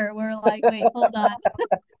how we were. We're like, wait, hold on.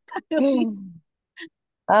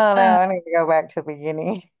 Oh no, I need to go back to the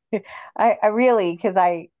beginning. I really, because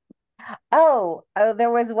there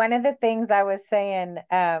was one of the things I was saying,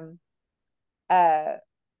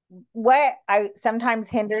 what sometimes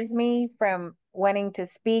hinders me from wanting to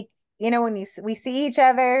speak, when we see each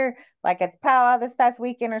other, like at the powwow this past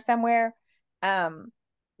weekend or somewhere,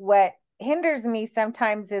 what hinders me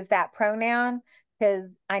sometimes is that pronoun,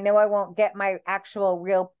 because I know I won't get my actual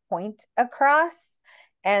real point across.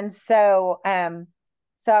 And so I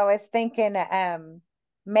was thinking,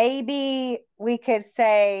 maybe we could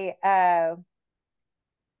say, if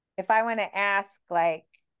I want to ask like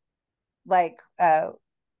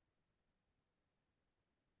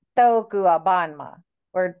Togu abanma,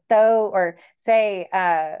 or say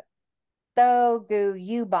Togu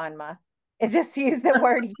yubanma, just use the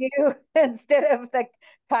word you instead of the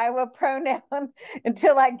Kiowa pronoun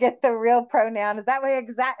until I get the real pronoun. That way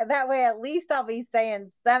at least I'll be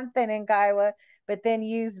saying something in Kiowa, but then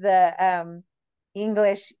use the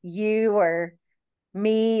English you or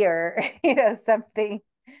me or something.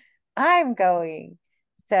 I'm going.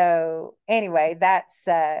 So anyway, that's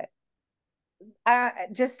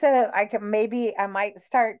just so I can, maybe I might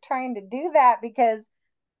start trying to do that, because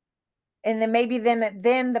and then maybe then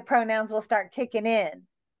the pronouns will start kicking in.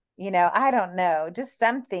 I don't know, just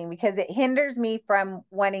something, because it hinders me from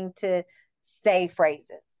wanting to say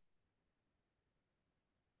phrases.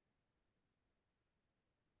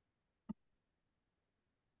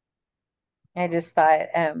 I just thought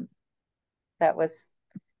that was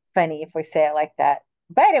funny if we say it like that.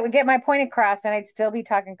 But it would get my point across, and I'd still be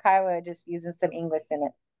talking Kiowa, just using some English in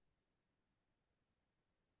it.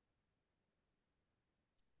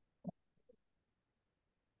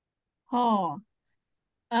 Oh,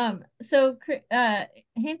 so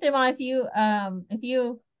gente ma, if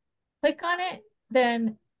you click on it,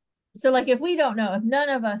 then so like if we don't know, if none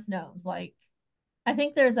of us knows, like I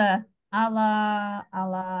think there's a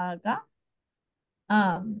alaga,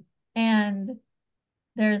 and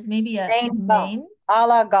there's maybe a Name main. bone.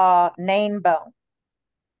 Alaga name bone.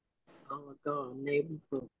 Alaga name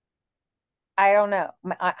bone. I don't know,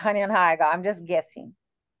 honey and Haiga. I'm just guessing.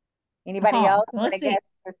 Anybody else want to guess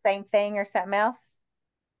the same thing or something else?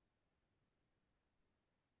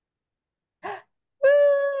 Woo,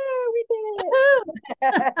 we did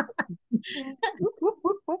it.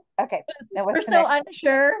 Okay. Now We're so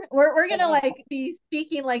unsure. We're gonna like be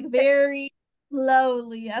speaking like very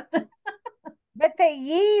slowly at the but the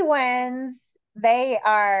ye ones, the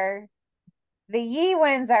ye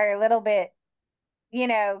ones are a little bit,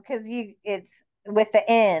 because it's with the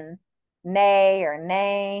N, nay or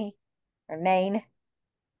nay or nain.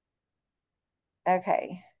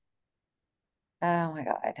 Okay. Oh my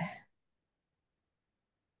God.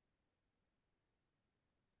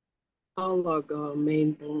 Alaga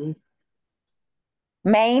main bone.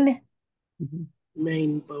 Main?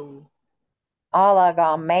 Main bone.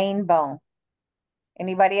 Alaga main bone.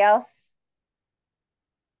 Anybody else?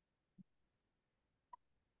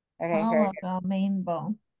 Okay, alaga main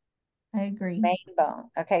bone. I agree. Main bone.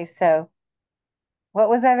 Okay, so what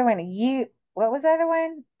was the other one? What was the other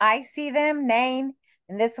one? I see them, nain,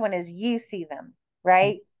 and this one is you see them,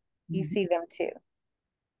 right? You see them too.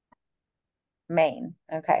 Main.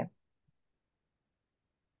 Okay.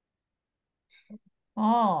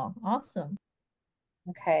 Oh, awesome.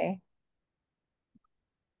 Okay.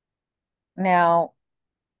 Now,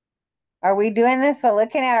 are we doing this while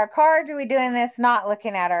looking at our cards? Or are we doing this not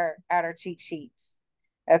looking at our cheat sheets?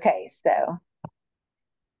 Okay, so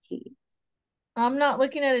I'm not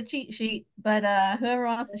looking at a cheat sheet, but whoever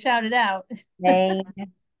wants to shout it out. Main.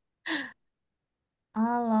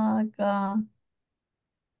 Alaga.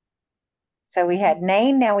 So we had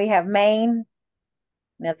nain, now we have main.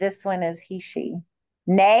 Now this one is he, she.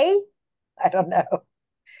 Nay? I don't know.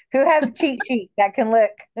 Who has a cheat sheet that can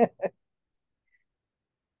look?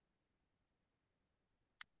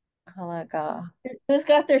 Alaga. Who's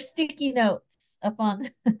got their sticky notes up on?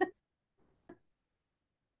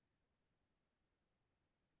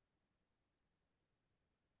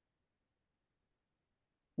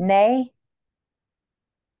 Nay?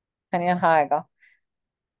 Depending on how I go.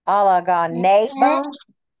 Alaga. Nay bone?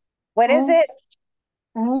 What is it?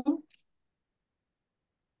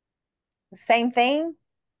 Same thing?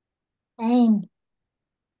 Ain.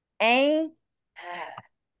 Ain?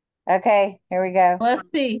 Okay, here we go. Let's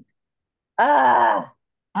see. Ah.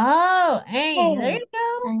 Oh, ain. There you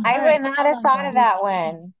go. I would not have thought of that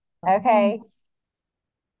one. Okay.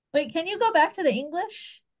 Wait, can you go back to the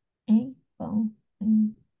English? Ain, bone,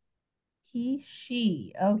 ain. He,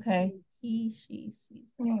 she. Okay. He, she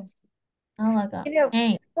sees. Alaga.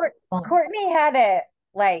 Ain. Courtney had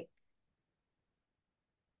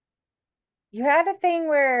you had a thing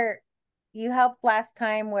where you helped last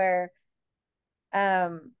time where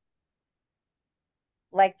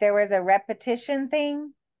like there was a repetition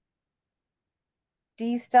thing. Do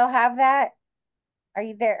you still have that? Are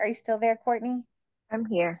you there? Are you still there, Courtney? I'm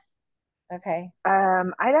here. Okay.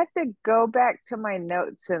 I'd have to go back to my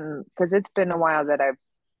notes, and because it's been a while that I've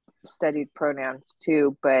studied pronouns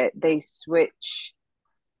too, but they switch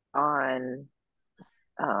on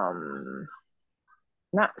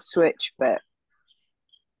not switch, but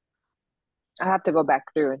I have to go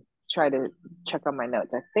back through and try to check on my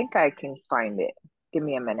notes. I think I can find it. Give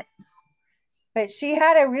me a minute. But she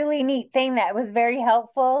had a really neat thing that was very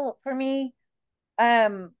helpful for me,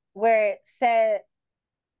 where it said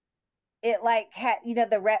it like had,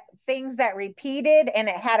 the things that repeated, and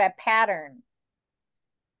it had a pattern,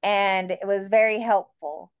 and it was very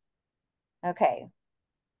helpful. Okay.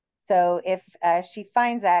 So if she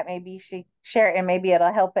finds that, maybe she share it, and maybe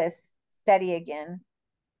it'll help us study again.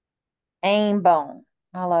 Aim bone.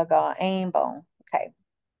 Alaga, aim bone. Okay.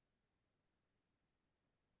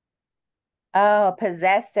 Oh,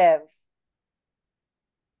 possessive.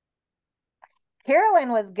 Carolyn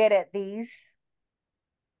was good at these.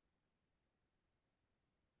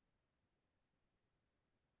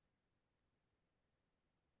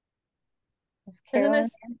 Isn't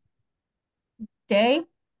this day?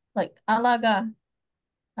 Like alaga.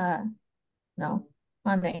 No.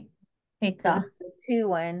 Monday. Heta.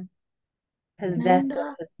 2-1. Possessive.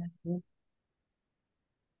 Nanda. Oh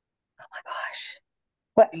my gosh.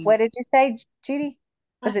 What did you say, Judy?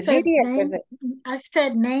 Was it Judy or was it? I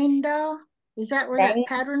said Nanda. Is that where that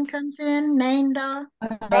pattern comes in? Nanda.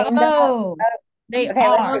 Oh, they okay,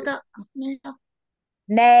 are.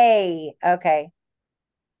 Nay. Okay.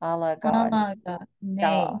 Alaga. Alaga.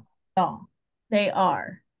 Nay. They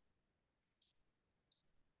are.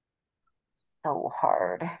 So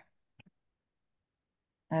hard.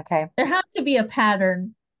 Okay. There has to be a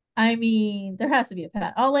pattern. I mean, there has to be a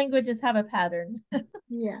pattern. All languages have a pattern.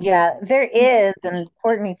 Yeah, there is, and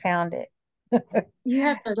Courtney found it. You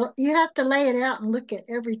have to lay it out and look at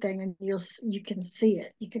everything, and you can see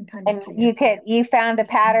it. You can kind of see it. You found a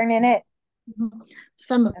pattern in it?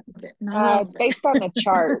 Some of it, not all of It's it. based on the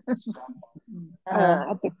charts.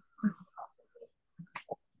 I think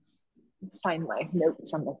find my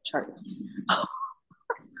notes on the charts.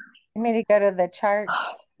 You made to go to the chart?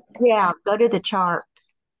 Yeah, go to the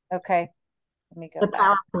charts. Okay. Let me go the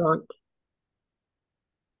back. PowerPoint.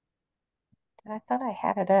 I thought I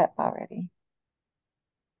had it up already.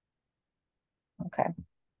 Okay.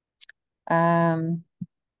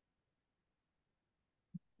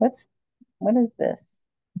 What is this?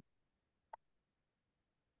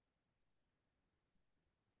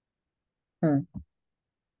 I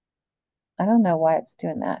don't know why it's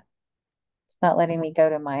doing that. It's not letting me go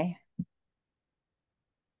to my,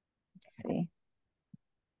 let's see.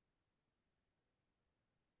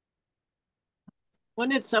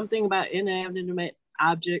 Wasn't it something about inanimate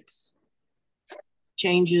objects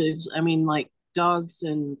changes? I mean, like dogs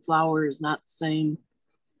and flowers, not the same.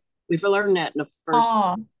 We've learned that in the first.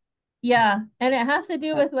 Oh, yeah. And it has to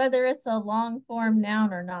do with whether it's a long form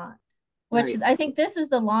noun or not, which Right. I think this is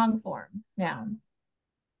the long form noun.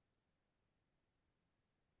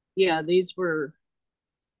 Yeah, these were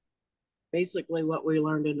basically what we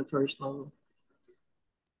learned in the first level.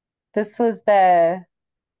 This was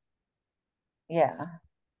yeah.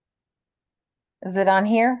 Is it on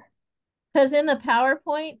here? Because in the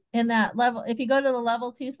PowerPoint, in that level, if you go to the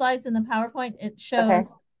level 2 slides in the PowerPoint, it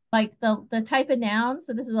shows like the type of noun.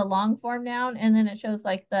 So this is a long form noun, and then it shows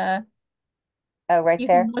like the right you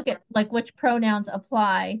there. can look at like which pronouns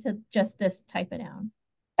apply to just this type of noun.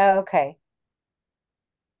 Oh, okay.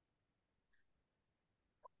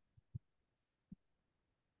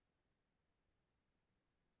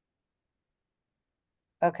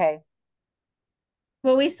 Okay.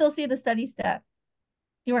 But we still see the study step.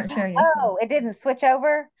 You weren't sharing your screen. Oh, it didn't switch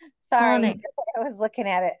over? Sorry. I was looking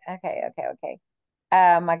at it. Okay.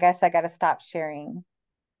 I guess I got to stop sharing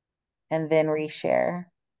and then reshare.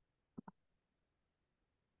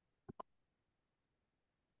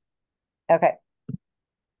 Okay.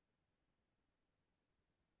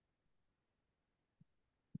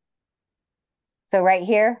 So right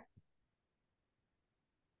here,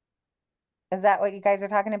 is that what you guys are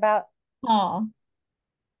talking about? Oh.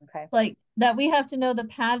 Okay. Like that we have to know the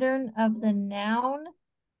pattern of the noun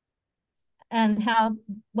and how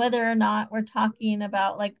whether or not we're talking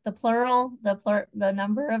about like the plural, the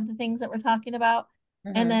number of the things that we're talking about,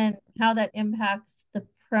 and then how that impacts the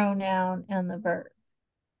pronoun and the verb.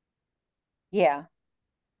 Yeah.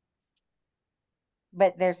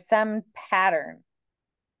 But there's some pattern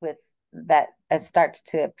with that starts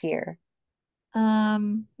to appear.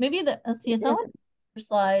 Maybe let's see, it's on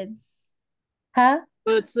slides. Huh?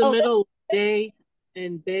 Well, it's the middle day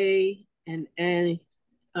and bay and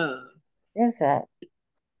is that?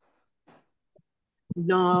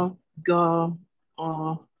 No, go,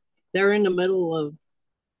 they're in the middle of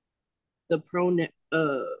the pronoun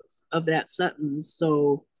of that sentence.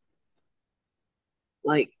 So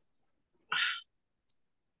like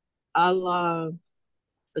Allah,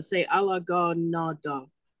 let's say Allah ga nada.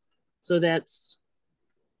 So that's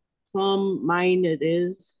mine it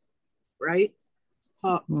is, right?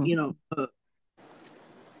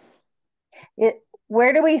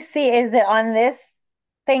 Where do we see? Is it on this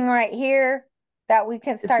thing right here that we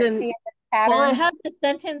can start seeing the pattern. Well, it had the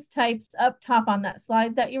sentence types up top on that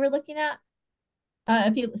slide that you were looking at.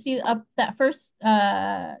 If you see up that first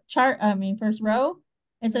first row,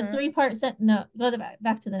 it says three-part sentence. No, go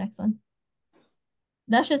back to the next one.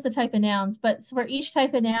 That's just the type of nouns, but for each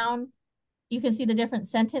type of noun, you can see the different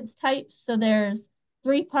sentence types. So there's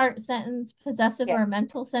three-part sentence, possessive or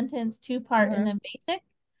mental sentence, two-part, and then basic.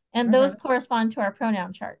 And those correspond to our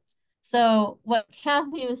pronoun charts. So what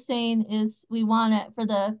Kathy was saying is we want it for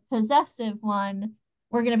the possessive one,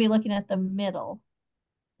 we're going to be looking at the middle,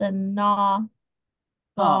 the na,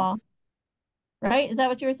 ga, right? Is that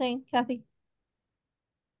what you were saying, Kathy?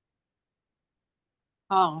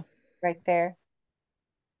 Oh, right there.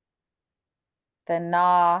 The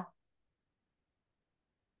na.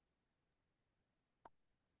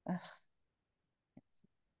 Ugh.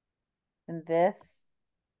 And this.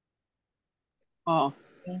 Oh,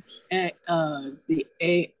 the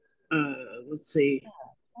A, let's see,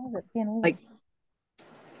 like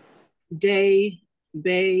day,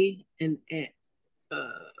 bay, and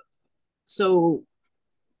so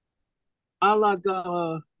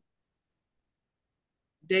alaga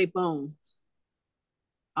day bone,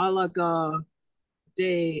 alaga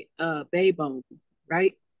day bay bone,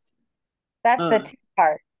 right? That's the two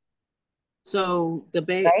part. So the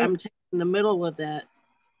bay, right? I'm taking the middle of that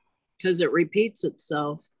because it repeats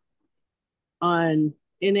itself on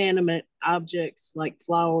inanimate objects like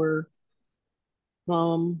flower,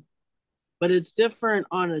 plum, but it's different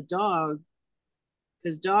on a dog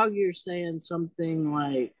because dog, you're saying something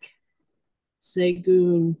like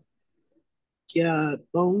segun yeah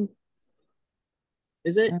bone,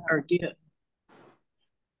 is it or get?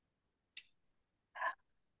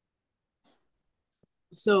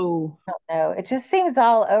 So I don't know. It just seems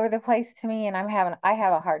all over the place to me, and I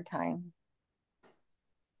have a hard time.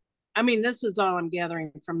 I mean, this is all I'm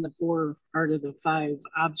gathering from the 4 out of the 5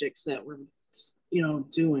 objects that we're,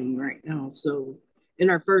 doing right now. So in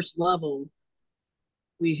our first level,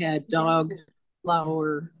 we had dog,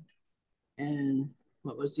 flower, and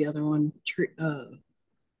what was the other one? Shoe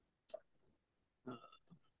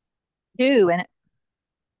and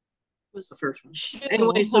what was the first one?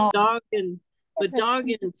 Anyway, so dog and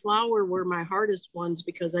flower were my hardest ones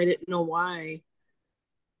because I didn't know why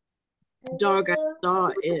dog I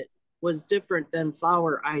saw it was different than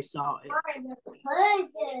flower I saw it.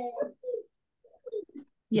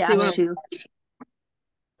 Yeah, shoe.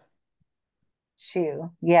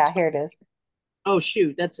 Shoe. Yeah, here it is. Oh,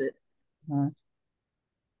 shoe. That's it.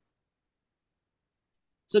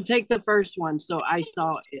 So take the first one. So I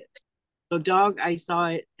saw it. So dog, I saw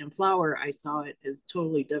it, and flower, I saw it is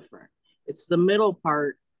totally different. It's the middle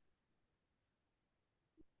part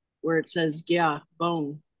where it says gya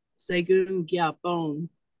bone, segun gya bone,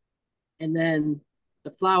 and then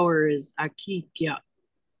the flower is aki gya.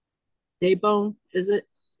 Day bone, is it?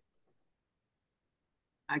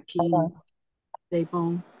 Aki day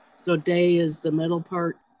bone. So day is the middle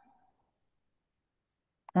part.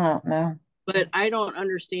 I don't know. But I don't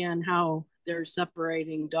understand how they're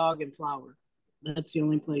separating dog and flower. That's the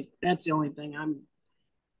only thing I'm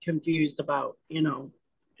confused about,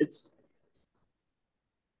 it's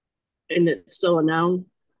still a noun.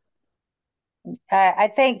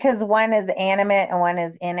 I think because one is animate and one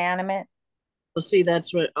is inanimate. Well, see,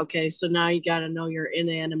 okay, so now you got to know your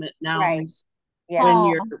inanimate nouns. Right. Yeah.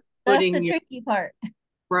 When you're putting that's the tricky part.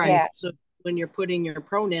 Right. Yeah. So when you're putting your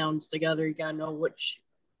pronouns together, you got to know which,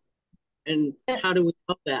 and how do we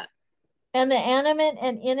know that? And the animate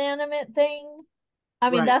and inanimate thing, I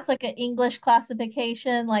mean, that's like an English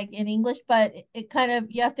classification, like in English, but it kind of,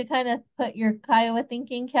 you have to kind of put your Kiowa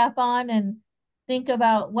thinking cap on and think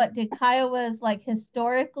about what did Kiowas like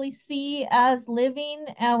historically see as living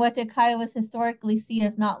and what did Kiowas historically see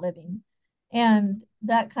as not living. And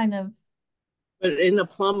that kind of. But in a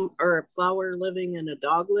plum or a flower living and a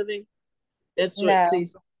dog living, that's what it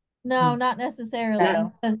sees. No, not necessarily,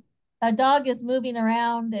 because a dog is moving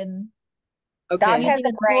around and using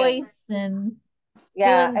its voice and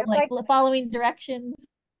doing like following directions.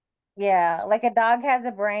 Yeah, like a dog has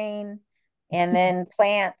a brain, and then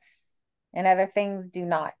plants and other things do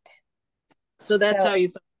not. So that's how you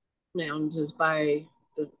find nouns, is by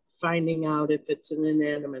finding out if it's an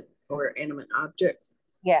inanimate or animate object.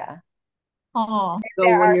 Yeah. Oh. So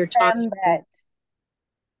there when are you're talking that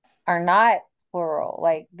are not plural,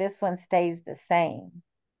 like this one stays the same.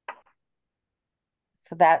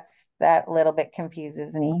 So that little bit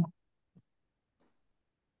confuses me.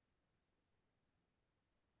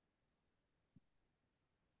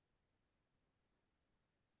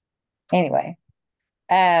 Anyway,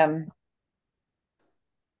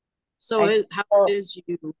 So how is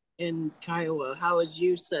you in Kiowa? How is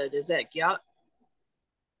you said? Is that yeah?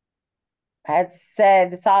 It's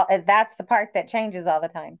said it's all that's the part that changes all the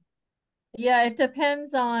time. Yeah, it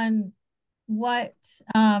depends on what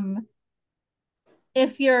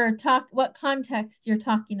if you're what context you're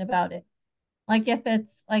talking about it. Like if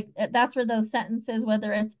it's like that's where those sentences,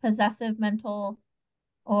 whether it's possessive mental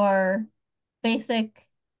or basic,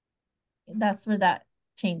 that's where that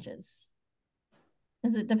changes.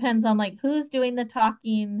 Because it depends on like who's doing the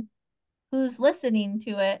talking, who's listening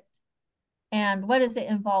to it, and what is it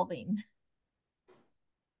involving.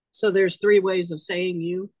 So there's 3 ways of saying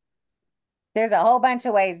you. There's a whole bunch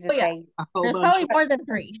of ways to say. There's probably more than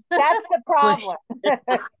 3. That's the problem.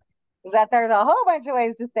 That there's a whole bunch of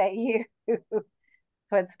ways to say you. So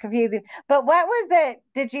it's confusing. But what was it?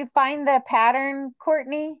 Did you find the pattern,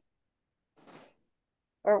 Courtney?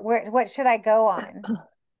 Or what should I go on?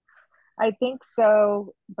 I think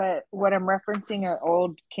so, but what I'm referencing are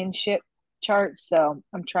old kinship charts, so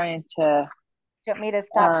I'm trying to. Do you want me to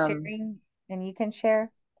stop sharing and you can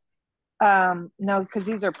share? No, because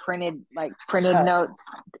these are printed notes.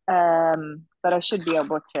 But I should be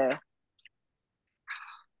able to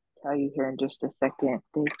tell you here in just a second.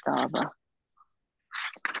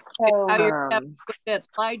 That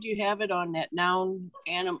slide you have it on that noun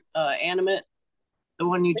animate, the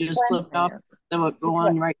one you just flipped off. That would go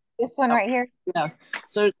on right. This one right here. Yeah.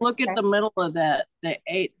 So look at the middle of that. The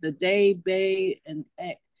day, bay, and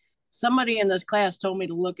somebody in this class told me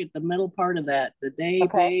to look at the middle part of that. The day,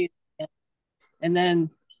 bay, and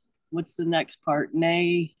then what's the next part?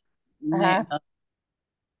 Nay.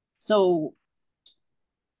 So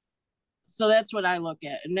that's what I look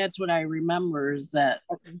at, and that's what I remember is that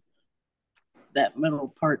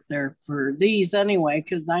middle part there for these anyway,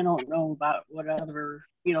 because I don't know about what other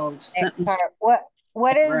sentence.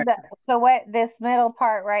 What is what this middle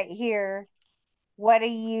part right here? What do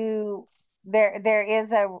you there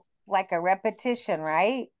is a repetition,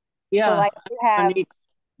 right? Yeah. So like you have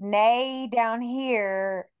nay down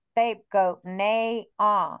here, they go nay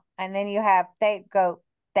on, and then you have they go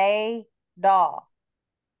they da,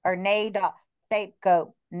 or nay da, they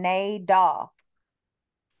go nay da.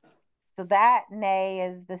 So that nay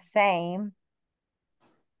is the same.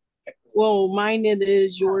 Well, mine it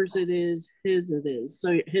is, yours it is, his it is.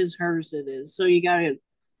 So his, hers it is. So you gotta,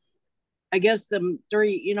 I guess the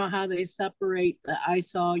 3, you know how they separate the I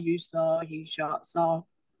saw, you saw, he saw.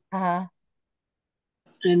 And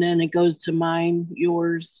then it goes to mine,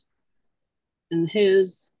 yours, and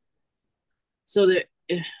his. So that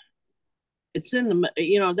it's in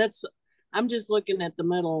the, that's, I'm just looking at the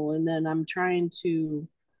middle, and then I'm trying to,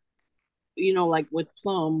 like with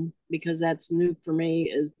plum, because that's new for me,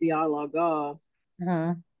 is the alaga.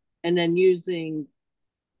 And then using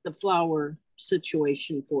the flower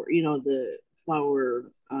situation for, the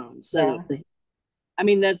flower setup thing.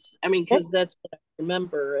 Because that's what I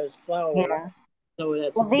remember as flower. Yeah. So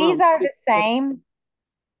that's these are the same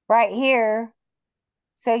right here.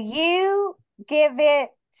 So you give it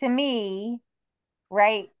to me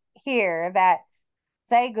right here, that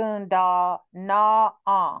segunda na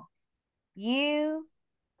on. You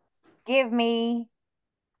give me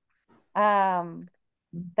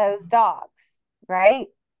those dogs, right?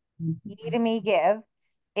 You to me give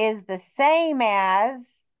is the same as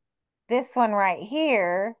this one right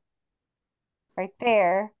here, right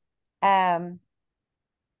there.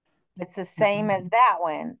 It's the same as that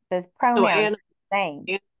one. The pronoun is the same.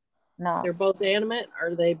 No, they're both animate, or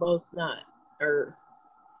are they both not? Or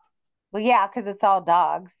well, yeah, because it's all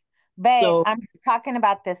dogs. But I'm just talking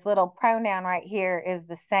about this little pronoun right here is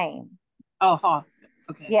the same. Oh,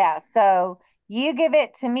 okay. Yeah, so you give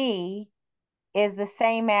it to me is the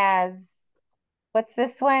same as, what's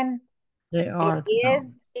this one? They are. It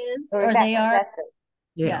is or they are.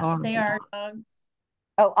 Yeah, they are dogs.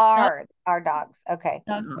 Oh, are dogs. Okay.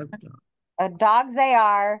 Dogs they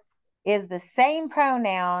are is the same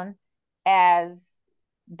pronoun as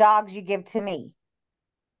dogs you give to me.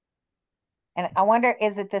 And I wonder,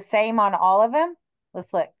 is it the same on all of them?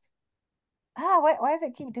 Let's look. Why does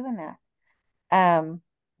it keep doing that?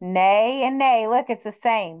 Nay and nay. Look, it's the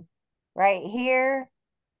same right here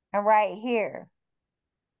and right here.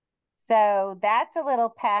 So that's a little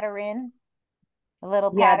pattern.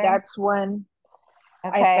 Yeah, that's one.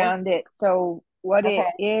 Okay. I found it. So what it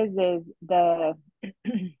is the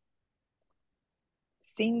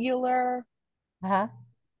singular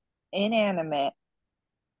inanimate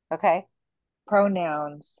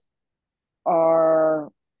pronouns are,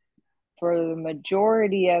 for the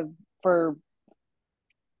majority of for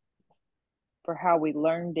how we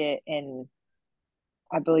learned it, and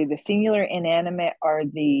I believe the singular inanimate are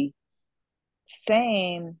the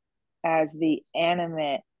same as the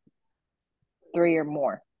animate 3 or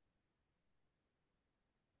more.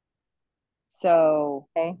 So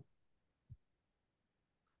okay.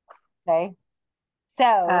 Okay.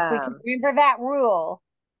 So if we can remember that rule,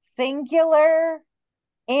 singular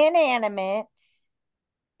inanimate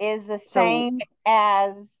is the same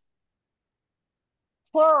as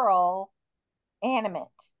plural animate,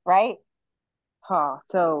 right?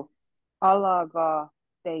 So alaga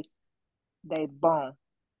they bon.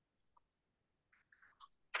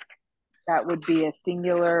 That would be a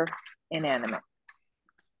singular inanimate.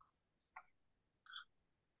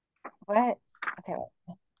 What? Okay.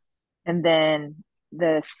 And then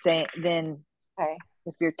the same okay.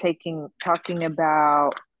 If you're talking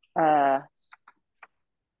about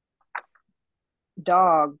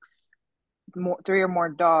dogs, 3 or more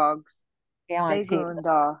dogs, they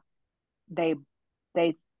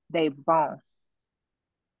bon.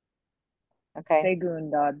 Okay.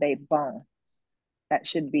 Segunda they bon. That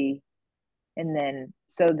should be, and then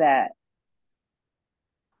so that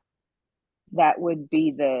would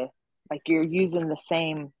be like you're using the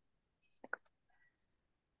same,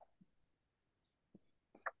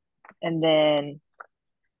 and then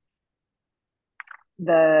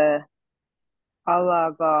the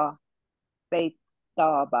alaga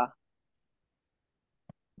beitaba.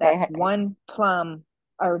 That's one plum,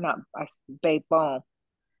 or not beibon.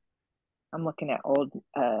 I'm looking at old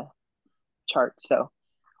charts. So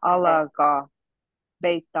alaga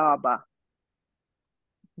beitaba.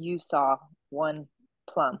 You saw one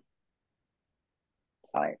plum.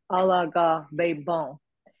 All right. Alaga beibon.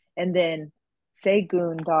 And then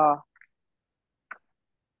segunda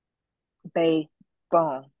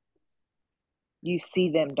beibon. You see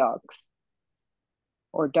them dogs.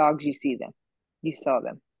 Or dogs, you see them. You saw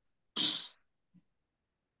them.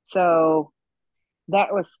 So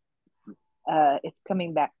that was it's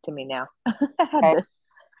coming back to me now.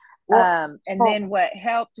 And then what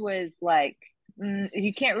helped was like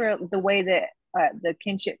you can't really, the way that the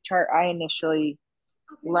kinship chart I initially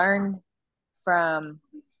learned from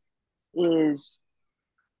is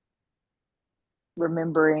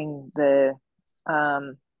remembering the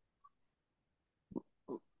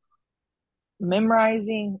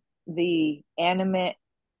memorizing the animate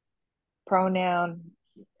pronoun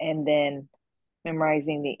and then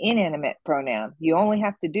memorizing the inanimate pronoun. You only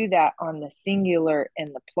have to do that on the singular and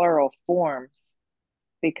the plural forms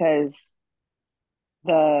because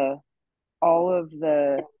all of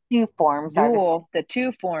the two forms the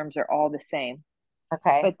 2 forms are all the same.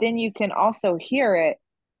 Okay. But then you can also hear it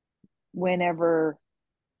whenever,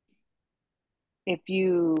 if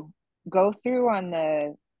you go through on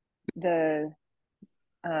the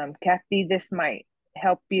Kathy, this might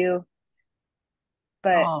help you.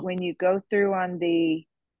 But when you go through on the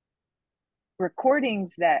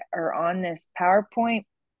recordings that are on this PowerPoint,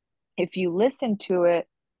 if you listen to it,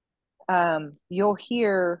 you'll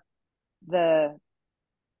hear the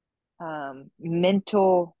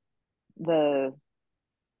mental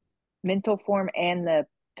form and the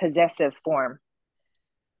possessive form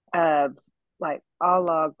of like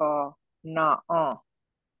alaga na on.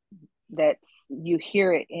 That's, you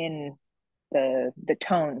hear it in the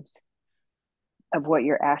tones of what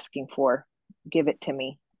you're asking for. Give it to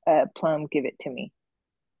me. Plum, give it to me.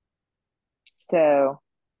 So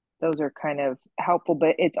those are kind of helpful,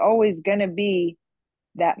 but it's always going to be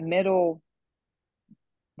that middle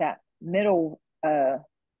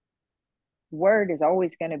word is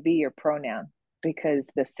always going to be your pronoun because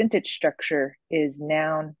the sentence structure is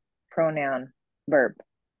noun, pronoun, verb.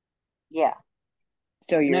 Yeah.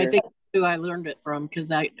 So and I think who I learned it from,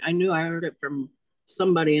 because I knew I heard it from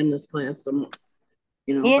somebody in this class.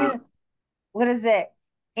 What is it?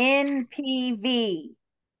 NPV.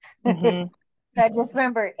 Mm-hmm. So just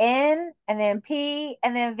remember N and then P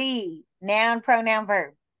and then V. Noun, pronoun,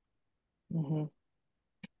 verb. Mm-hmm.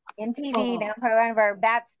 NPV, noun, pronoun, verb.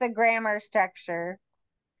 That's the grammar structure.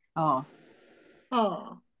 When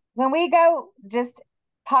we go just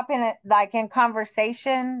pop in it like in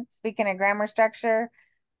conversation, speaking of grammar structure,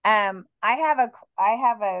 I have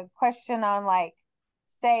a question on like,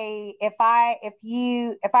 say if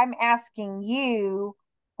I'm asking you,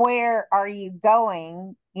 where are you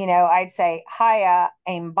going? I'd say Haya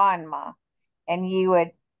in Banma. And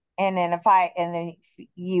then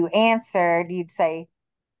you answered, you'd say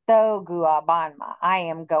Gua Banma. I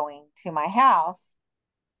am going to my house.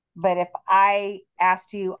 But if I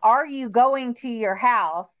asked you, are you going to your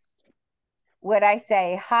house? Would I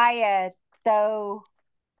say Haya to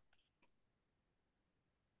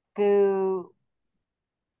gu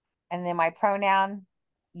and then my pronoun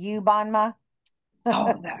you Banma?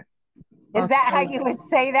 Is that how you would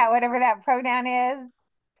say that, whatever that pronoun is?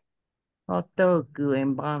 Hotogu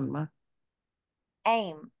and Banma.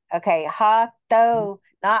 Aim. Okay. Hato,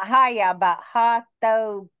 not haya, but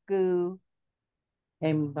hatogu.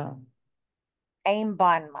 Emban. Aim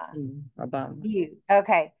banma. Abanma. You.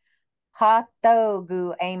 Okay.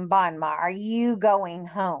 Hatogu aim banma. Are you going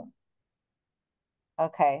home?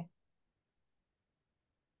 Okay.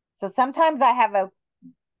 So sometimes I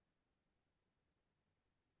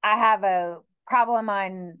have a problem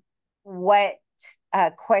on what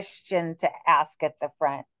question to ask at the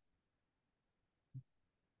front.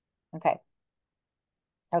 Okay.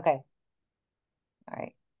 Okay. All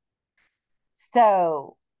right.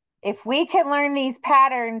 So if we can learn these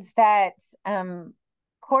patterns that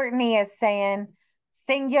Courtney is saying,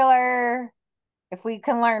 singular, if we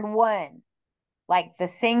can learn one, like the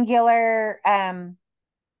singular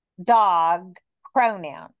dog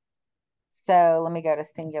pronoun. So let me go to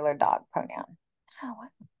singular dog pronoun. Oh,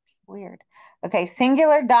 what? Weird. Okay,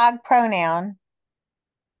 singular dog pronoun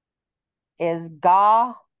is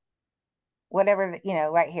ga, whatever,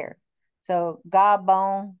 right here. So ga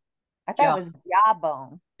bone. I thought it was ga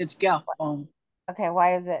bone. It's ga bone. Okay,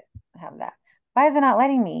 why does it have that? Why is it not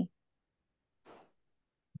letting me?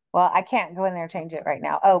 Well, I can't go in there and change it right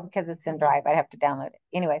now. Oh, because it's in Drive. I'd have to download it.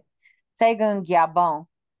 Anyway, segun ga bone.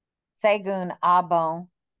 Segun a bone.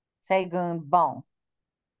 Segun bone.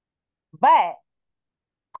 But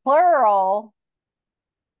plural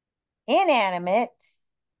inanimate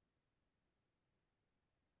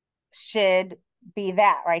should be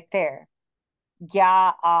that right there.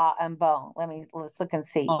 Ya, and bone. Let's look and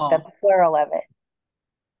see the plural of it.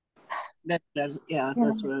 That does, yeah,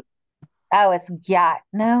 that's what. Oh, it's gyat.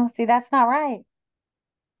 No, see, that's not right.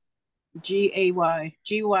 G-A-Y.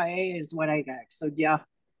 G-Y-A is what I got. So yeah.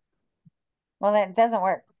 Well, that doesn't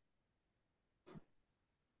work.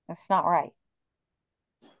 It's not right.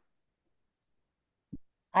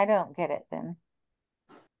 I don't get it then.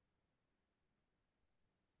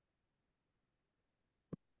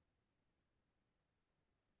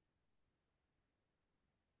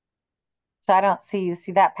 So I don't see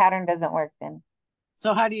that pattern doesn't work then.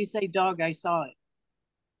 So how do you say dog? I saw it.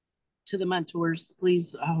 To the mentors,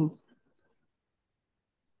 please.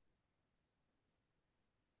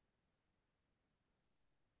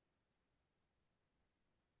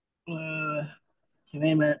 Wait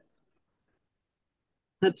a minute.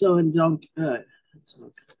 That's so and dog.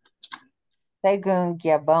 Segun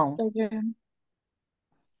gyabon.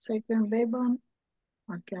 Segun bebon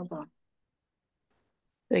or gyabon.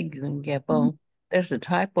 Segun gyabon. There's a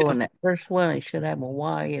typo in that first one. It should have a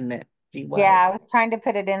Y in that. G-Y. Yeah, I was trying to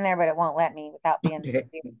put it in there, but it won't let me without being.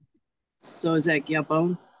 So is that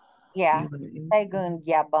gyabon? Yeah, segun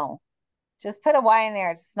gyabon. Just put a Y in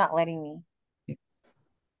there. It's not letting me.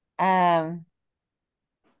 Well,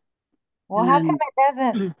 how come it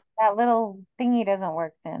doesn't? That little thingy doesn't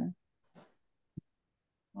work then.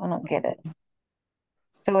 I don't get it.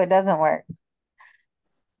 So it doesn't work.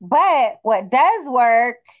 But what does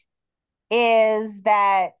work is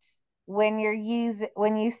that when you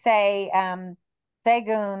say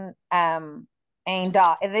segun a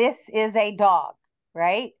dog, this is a dog,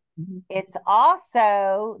 right? Mm-hmm. It's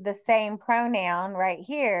also the same pronoun right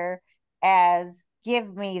here as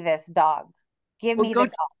give me this dog. Give me the dog.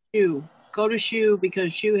 Shoe. Go to shoe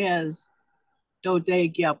because shoe has do de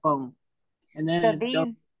gyapon. And then so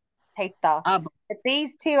these take off. But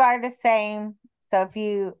these two are the same. So if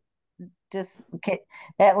you just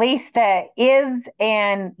at least the is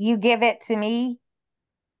and you give it to me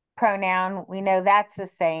pronoun, we know that's the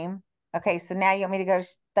same. Okay, so now you want me to go to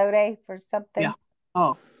Stode for something? Yeah.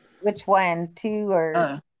 Oh. Which one? Two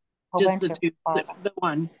or just the two? The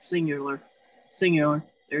one, singular. Singular.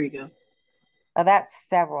 There you go. Oh, that's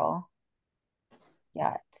several.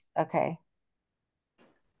 Yeah. Okay.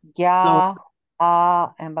 Yeah.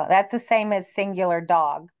 And that's the same as singular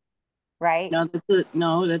dog, right? No,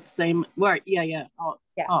 that's same. Right. Yeah. Oh.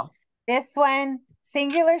 Yeah. Oh. This one,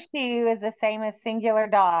 singular shoe, is the same as singular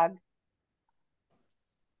dog.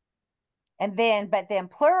 And then, but then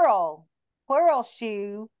plural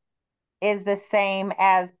shoe is the same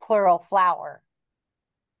as plural flower.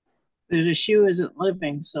 But a shoe isn't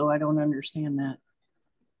living, so I don't understand that.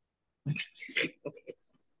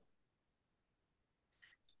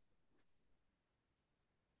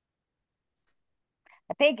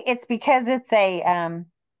 I think it's because it's an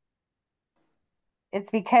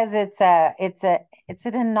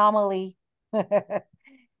anomaly. Yeah,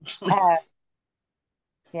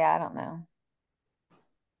 I don't know.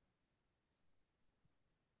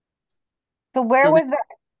 So where was the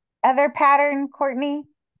other pattern, Courtney?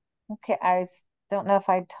 Okay, don't know if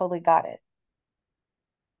I totally got it.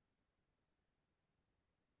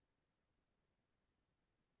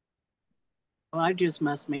 Well, I just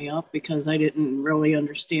messed me up because I didn't really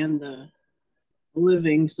understand the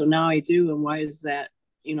living, so now I do. And why is that?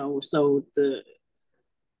 So the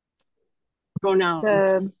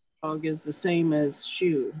pronoun dog is the same as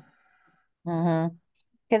shoe. Because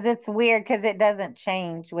it's weird because it doesn't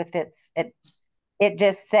change with it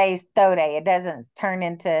just says thode. It doesn't turn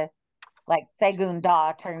into like segun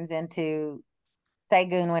da turns into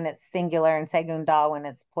segun when it's singular and segun da when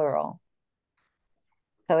it's plural.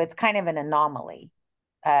 So it's kind of an anomaly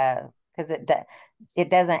because it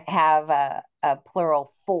doesn't have a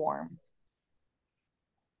plural form.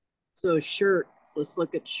 So shirt, let's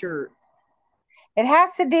look at shirt. It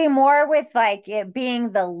has to do more with like it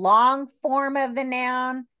being the long form of the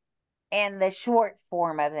noun and the short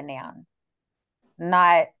form of the noun,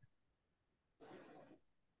 not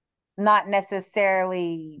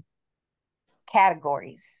necessarily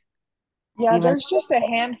categories. Yeah, there's just a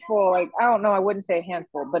handful, like, I don't know, I wouldn't say a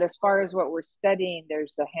handful, but as far as what we're studying,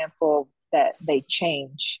 there's a handful that they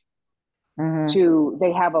change to,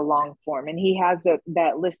 they have a long form. And he has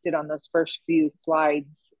that listed on those first few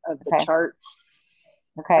slides of the charts.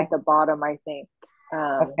 At the bottom, I think.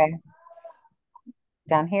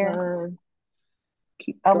 Down here.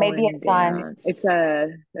 Maybe it's down. On. It's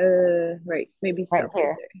right. Maybe stop right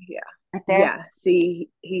here. Yeah. Right there? Yeah. See,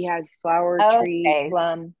 he has flower, tree,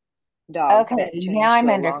 plum, dog. Okay. Now I'm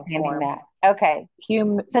understanding that. Okay.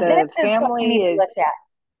 So the family is. Look at.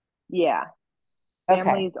 Yeah.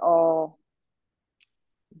 Family's all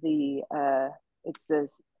the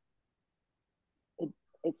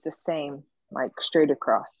it's the same, like straight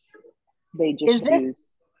across. They just use.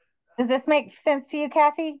 Does this make sense to you,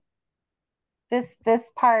 Kathy? This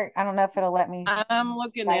part, I don't know if it'll let me. I'm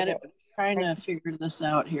looking at it, trying to figure this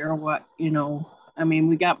out here. What, I mean,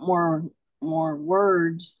 we got more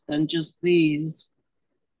words than just these.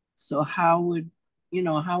 So how would you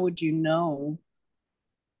know?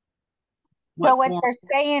 So what they're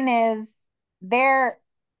saying is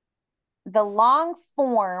the long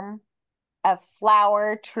form of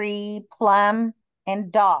flower, tree, plum,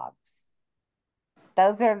 and dogs.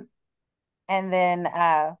 Those are, and then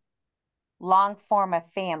long form of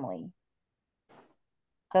family.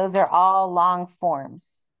 Those are all long forms.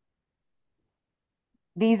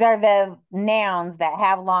 These are the nouns that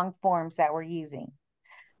have long forms that we're using.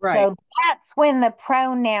 Right. So that's when the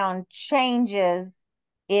pronoun changes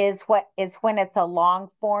is when it's a long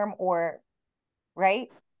form or, right?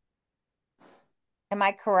 Am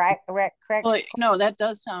I correct? Well, no, that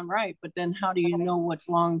does sound right. But then how do you know what's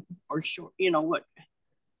long or short?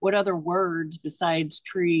 What other words besides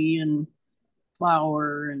tree and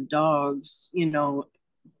flower and dogs,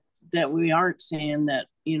 that we aren't saying that,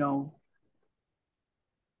 Well,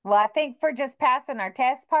 I think for just passing our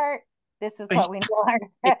test part, this is what we learned.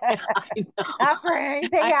 Not for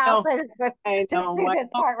anything else. I know. Why this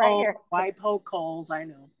part right here. Why poke holes? I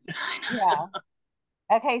know. Yeah.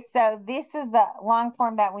 Okay, so this is the long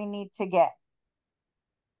form that we need to get.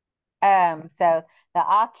 So the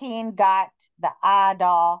akin got, the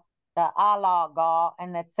ada, the alaga,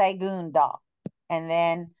 and the segunda. And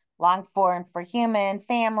then long form for human,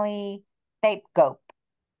 family, scapegoat.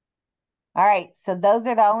 All right, so those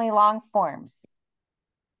are the only long forms.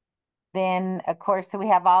 Then, of course, so we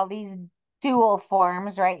have all these dual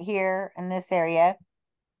forms right here in this area.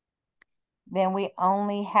 Then we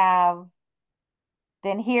only have,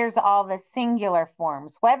 then here's all the singular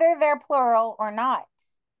forms, whether they're plural or not,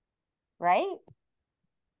 right?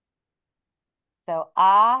 So,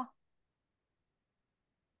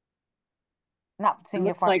 not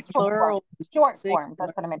singular forms, like plural. Short forms,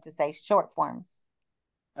 that's what I meant to say, short forms.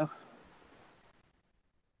 Oh.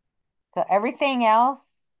 So everything else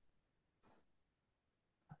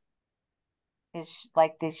is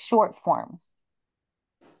like these short forms.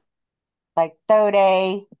 Like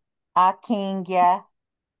thode, akingya,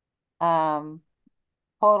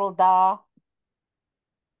 hodalda,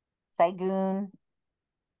 segun,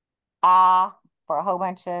 for a whole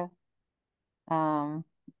bunch of,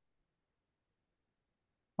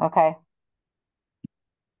 okay.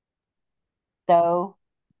 Though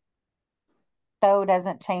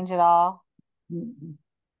doesn't change at all.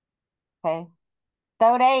 Okay.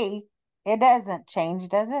 Thode, it doesn't change,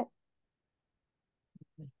 does it?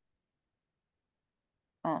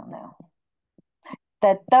 I don't know.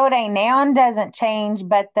 The thode noun doesn't change,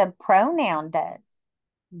 but the pronoun does.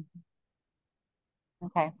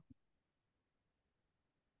 Okay.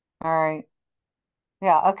 All right.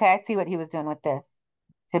 Yeah, okay, I see what he was doing with this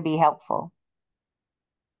to be helpful.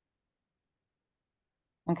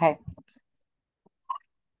 Okay.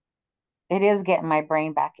 it is getting my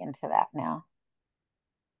brain back into that now.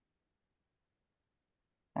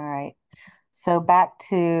 All right. So back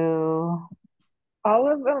to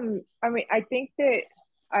all of them. I mean, I think that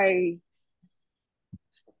I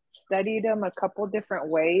studied them a couple different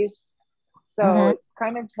ways. So it's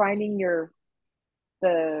kind of finding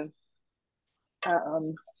the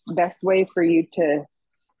best way for you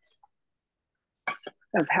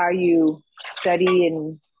of how you study,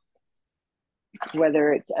 and whether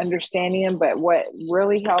it's understanding them. But what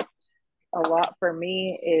really helped a lot for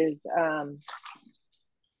me is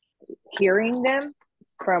hearing them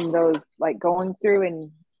from those, like going through,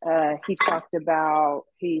 and he talked about,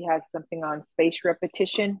 he has something on spaced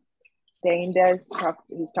repetition. Dane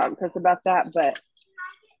he's talked to us about that, but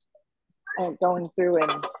going through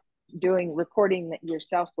and recording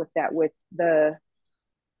yourself with that, with the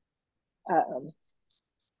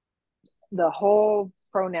whole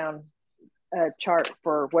pronoun chart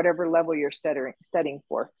for whatever level you're studying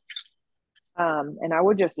for. And I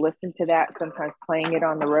would just listen to that, sometimes playing it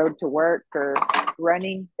on the road to work or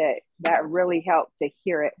running. That really helped to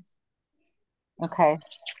hear it. Okay.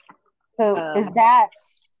 So is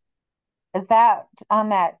that on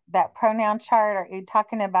that pronoun chart? Are you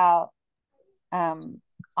talking about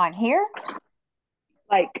on here?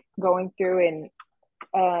 Like going through and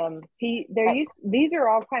these are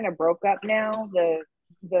all kind of broke up now.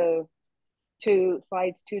 The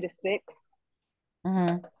slides 2 to 6.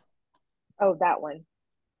 Mm-hmm. Oh, that one.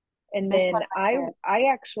 And This then one right I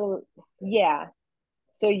actually, yeah.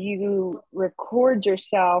 So you record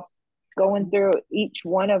yourself going through each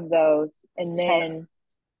one of those, and then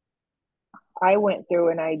I went through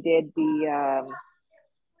and I did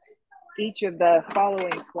each of the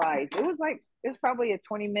following slides. It's probably a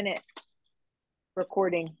 20-minute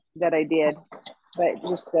recording that I did, but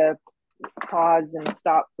just a pause and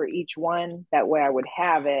stop for each one. That way I would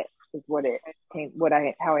have it, is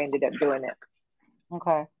how I ended up doing it.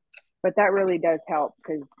 Okay. But that really does help,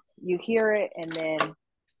 because you hear it and then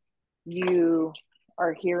you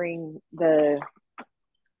are hearing the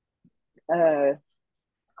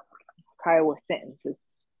Kiowa sentences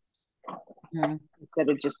instead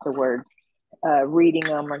of just the words, reading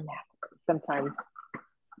them, and sometimes.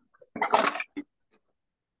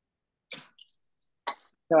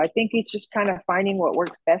 So I think it's just kind of finding what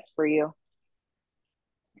works best for you.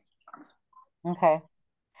 Okay.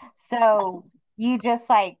 So you just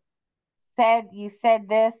you said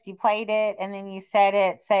this, you played it, and then you said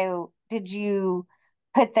it. So did you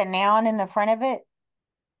put the noun in the front of it?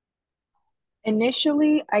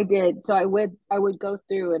 Initially I did. So I would go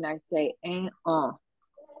through and I'd say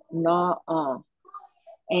na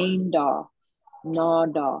ain da, na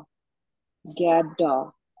da, gad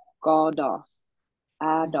da, ga da,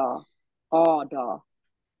 a da, a da,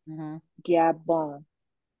 gab bon,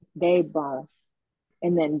 de bon,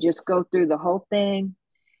 and then just go through the whole thing.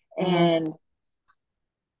 And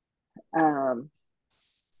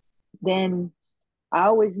then I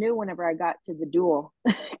always knew whenever I got to the dual,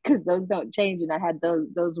 because those don't change, and I had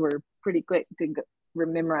those were pretty quick to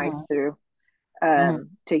memorize through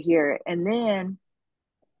to hear it. And then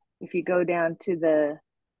if you go down to the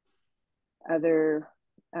other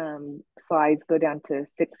slides, go down to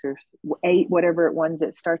 6 or 8, whatever ones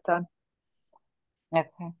it starts on.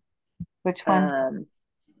 Okay. Which one?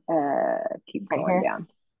 Keep going down.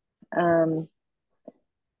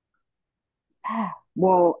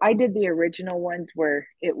 Well, I did the original ones where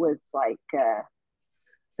it was like,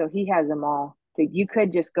 so he has them all. So you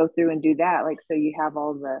could just go through and do that. Like, so you have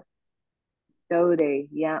all the do,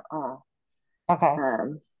 yeah, okay.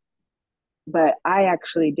 But I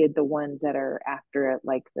actually did the ones that are after it,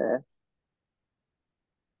 like the,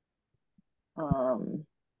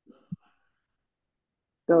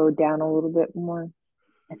 go down a little bit more,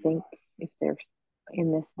 I think, if they're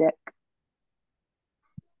in this deck.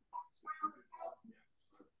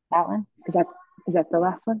 That one? Is that the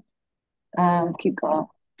last one? Keep going.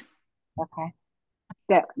 Okay.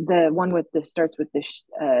 That the one with the starts with the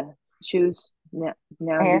shoes, noun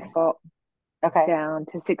default. Okay. Down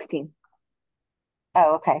to 16.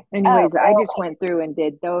 Oh, okay. Anyways, I just went through and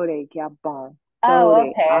did do de gabon,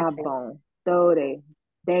 do de abon, do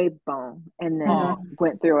de bon, and then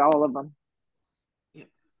went through all of them.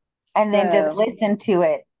 And then just listen to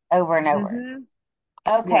it over and over.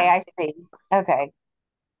 Okay, I see. Okay.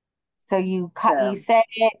 So you set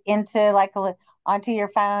it into onto your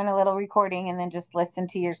phone, a little recording, and then just listen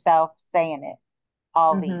to yourself saying it.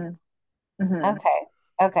 All these. Okay.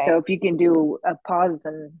 Okay. So if you can do a pause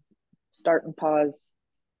and start and pause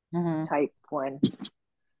type one.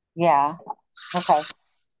 Yeah. Okay.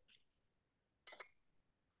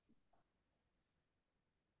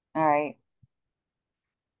 All right.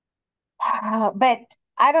 But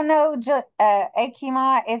I don't know,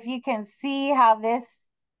 Akima, if you can see how this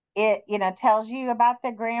tells you about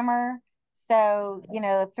the grammar. So,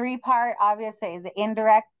 3-part obviously is an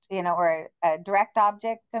indirect, or a direct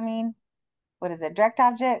object. I mean, what is it? Direct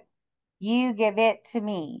object? You give it to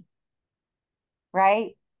me,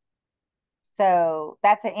 right? So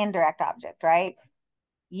that's an indirect object, right?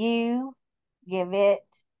 You give it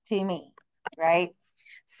to me, right?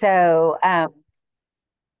 So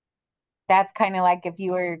that's kind of like if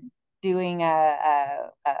you were doing a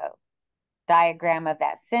diagram of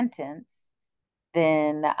that sentence,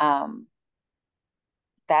 then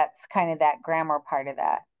that's kind of that grammar part of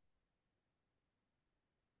that.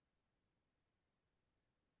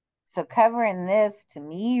 So covering this to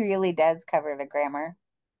me really does cover the grammar.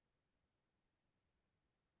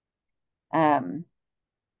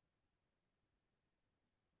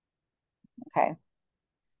 Okay.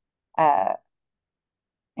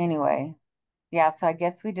 Anyway, yeah, so I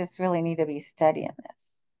guess we just really need to be studying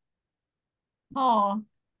this. Oh,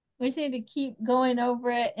 we just need to keep going over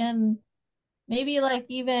it, and maybe like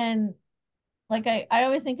even like I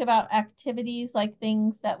always think about activities, like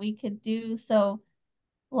things that we could do. So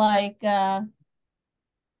like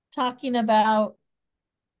talking about,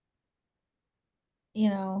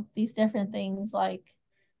 these different things, like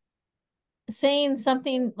saying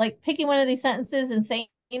something, like picking one of these sentences and saying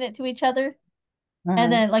it to each other, and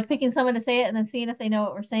then like picking someone to say it and then seeing if they know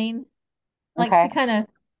what we're saying. Like Okay. to kind of,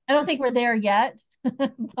 I don't think we're there yet,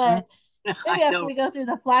 but maybe after we go through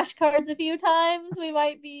the flashcards a few times, we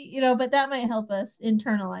might be, but that might help us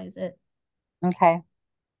internalize it. Okay.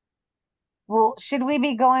 Well, should we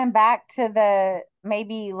be going back to the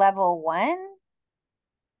maybe level 1?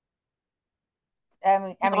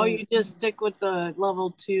 No, you just stick with the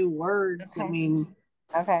level 2 words. Okay. I mean,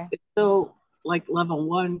 okay. It's still like level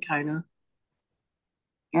 1 kind of.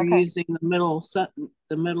 You're Okay. using the middle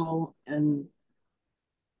and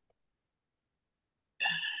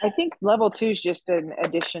I think level 2 is just an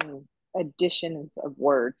additions of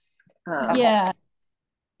words. Yeah.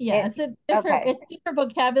 It's a different, it's different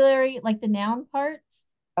vocabulary, like the noun parts.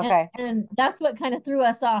 Okay. And that's what kind of threw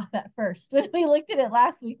us off at first. When we looked at it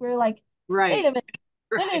last week, we were like, wait a minute,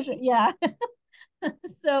 what is it? Yeah.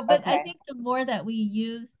 So, but I think the more that we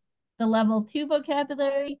use the level 2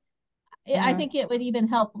 vocabulary, I think it would even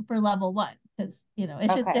help for level 1, because,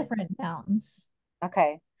 it's just different nouns.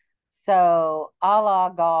 Okay. So,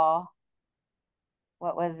 alaga,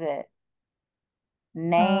 what was it?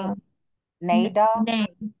 Nada? Nada.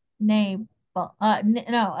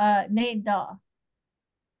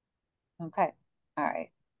 Okay. All right.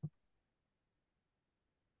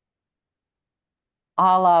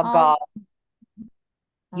 Alaga,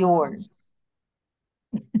 yours.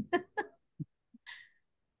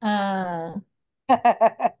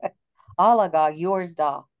 Alaga, yours,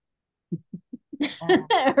 da.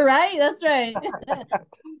 Right, that's right. We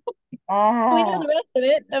know the rest of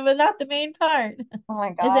it, but not the main part. Oh my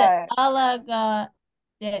God. Is it alaga?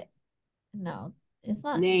 No, it's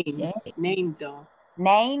not. name da.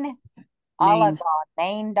 Name? Alaga,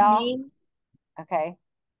 name da. Okay.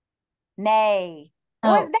 Nay. It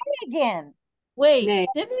was nay again. Wait,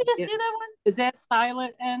 didn't we just do that one? Is that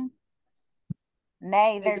silent N?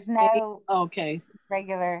 Nay, there's no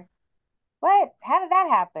regular. What? How did that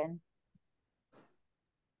happen?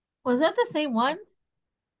 Was that the same one?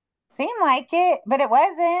 Seemed like it, but it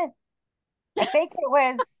wasn't. I think it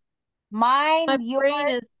was mine. My brain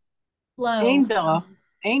is slow. Ainda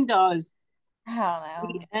is I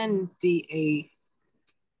don't know. ENDAU.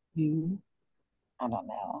 I don't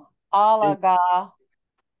know. Alaga.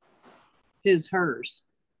 His, hers.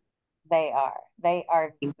 They are.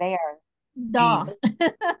 Da.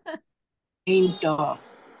 Ainda.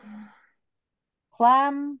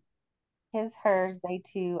 Plum, his, hers, they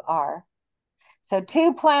too are. So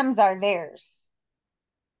 2 plums are theirs.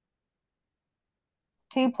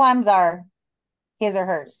 2 plums are his or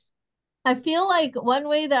hers. I feel like one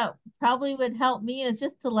way that probably would help me is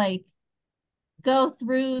just to like go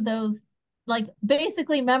through those, like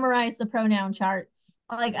basically memorize the pronoun charts.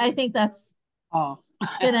 Like I think that's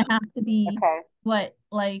gonna have to be what,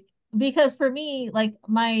 like, because for me, like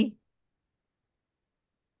my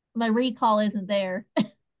recall isn't there.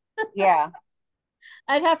 Yeah.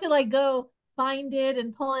 I'd have to like go find it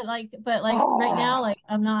and pull it, like, but like right now, like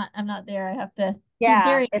I'm not there. I have to keep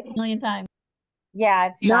hearing it a million times. Yeah,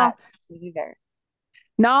 it's not either.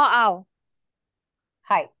 No, ow.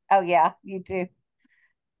 Hi. Oh yeah, you too.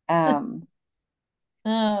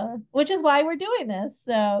 Which is why we're doing this.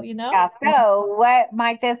 So, Yeah, so what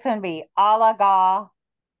might this one be? Alaga.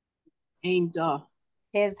 Ainda.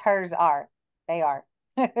 His, hers are. They are.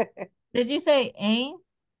 Did you say ain?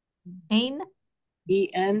 Ain?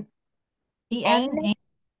 E-N? E-N? Ain.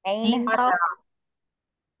 Ain? Ain.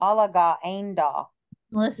 Alaga. Ainda.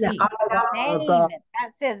 Let's Yeah, see. Name.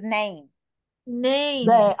 That says name. Name.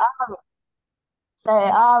 Say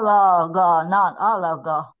alaga, not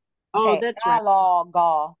alaga. Oh, Okay. that's right.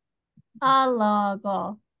 Alaga.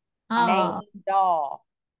 Alaga. Ala. Nainda.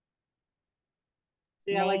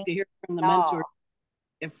 See, I like to hear from the Nainda. mentor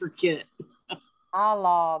and forget.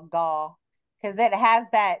 Alaga. Because it has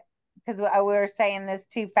that, because we were saying this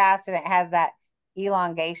too fast and it has that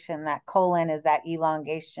elongation. That colon is that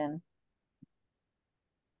elongation.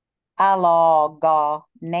 Alaga.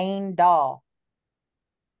 Nainda.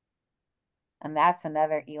 And that's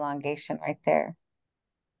another elongation right there.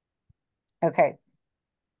 Okay.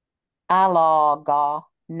 Alaga.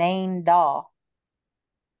 Nainda.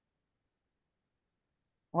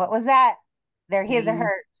 What was that? They're his or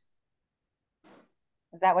hers.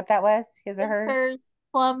 Is that what that was? His or hers? Hers,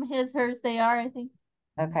 plum, his, hers, they are, I think.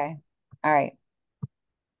 Okay. All right.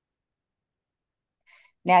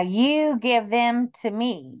 Now you give them to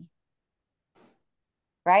me.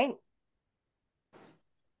 Right?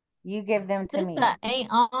 You give them to me. Is this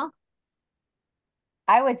ain't on?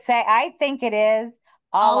 I would say, I think it is.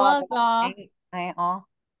 Alaga.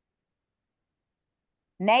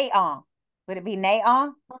 Nay-on. Would it be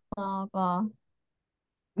nay-on? Alaga.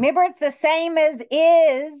 Remember, it's the same as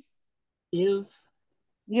is. If.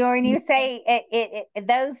 When you say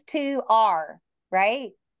those two are,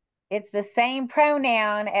 right? It's the same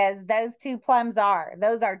pronoun as those two plums are.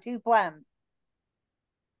 Those are two plums.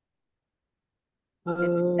 It's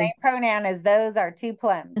the same pronoun as those are two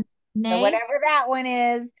plums. Nay. So whatever that one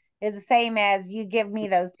is the same as you give me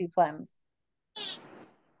those two plums.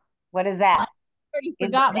 What is that? I already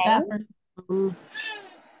forgot what that first.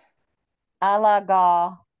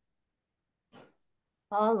 Alaga.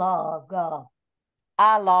 Alaga.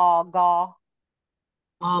 Alaga.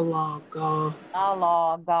 Alaga.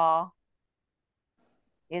 Alaga.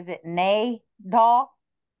 Is it nay da?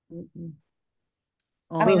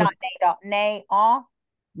 I mean, not nay da. Nay on.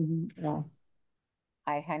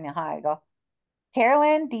 I go.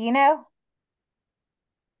 Carolyn, do you know?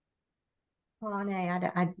 Oh,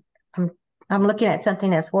 no, I'm looking at something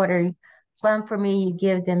that's watery. Some for me, you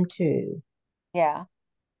give them to. Yeah.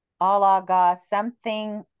 Alaga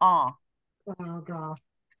something on. Alaga.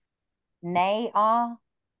 Nay on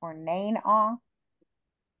or nain on?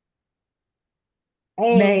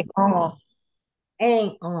 Nay on.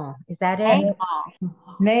 Ain't on. Is that it? Ain't on.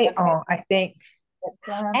 Nay on, I think.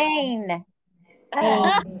 Ain.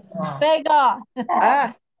 Vega.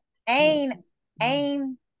 Ain.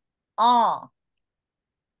 Ain on.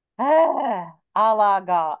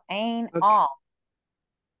 Alaga. Ain on.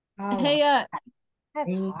 Hey,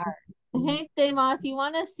 That's hard. hey, Dema, if you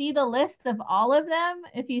want to see the list of all of them,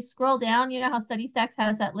 if you scroll down, you know how Study Stacks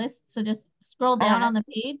has that list. So just scroll down on the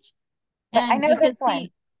page. But I And know you can this one.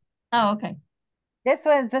 see. Oh, okay. This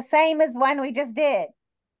one's the same as one we just did.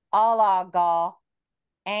 Alaga.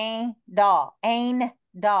 Ain da. Ain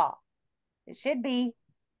da. It should be.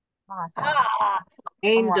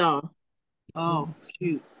 Ainda. Oh,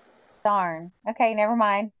 shoot. Darn. Okay, never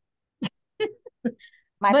mind.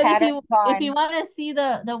 My But pattern's if you want to see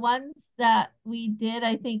the ones that we did,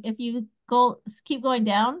 I think if you keep going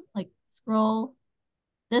down, like scroll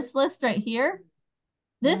this list right here.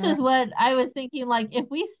 This is what I was thinking, like if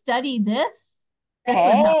we study this would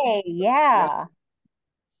help. Yeah.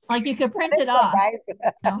 Like you could print it off.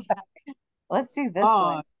 Let's do this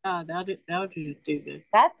one. Yeah, that'll just do this.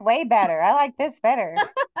 That's way better. I like this better.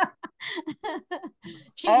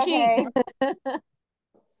 Cheat sheet.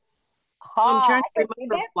 I'm trying to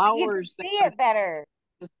remember flowers. You can see it better.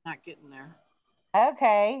 Just not getting there.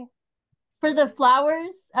 Okay. For the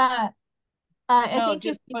flowers, I think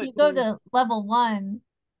if you go to level 1.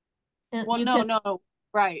 No.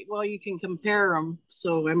 Right. Well, you can compare them.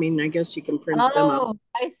 So, I mean, I guess you can print them out. Oh,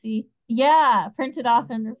 I see. Yeah, print it off.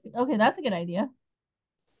 Okay, that's a good idea.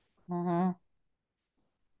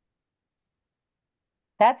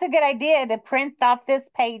 That's a good idea to print off this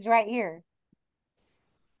page right here.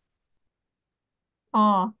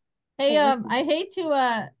 Oh, hey, I hate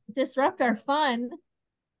to disrupt our fun,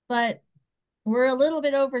 but we're a little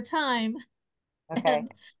bit over time. Okay.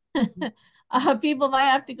 People might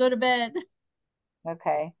have to go to bed.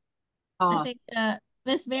 Okay. I think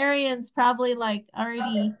Miss Marion's probably like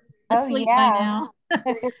already asleep by now.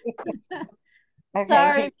 Okay.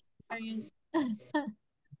 Sorry, Miss Marion.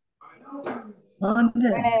 I'm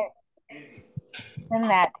gonna send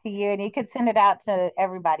that to you, and you could send it out to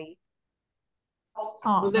everybody.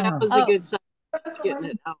 Well, that was a good sign. It's getting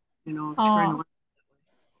it out, trying to.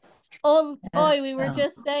 Oh, Toy, we were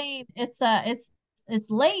just saying it's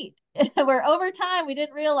late. We're over time. We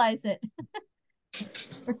didn't realize it.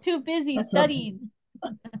 We're too busy studying.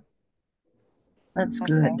 That's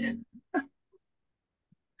good.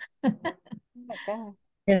 Oh my God.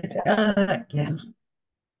 Yeah.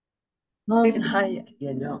 Hi,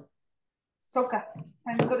 you know. Soka,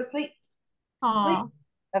 time to go to sleep. Aw.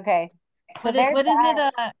 Okay. So What is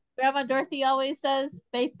it? Grandma Dorothy always says,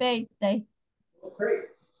 "Bait, bait, they." Great.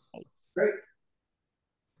 Great.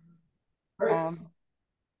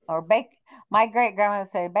 Or bake. My great grandma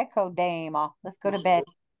would say, "Beko dame, let's go to bed."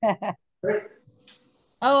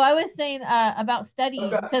 Oh, I was saying about studying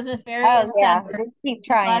because Miss Oh Marion yeah, said just keep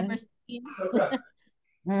glad trying. we're studying.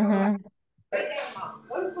 Right now, Mom.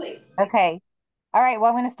 Go to sleep. Okay. All right. Well,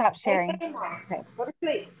 I'm going to stop sharing. Hey, Mom. Okay. Go to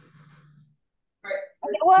sleep.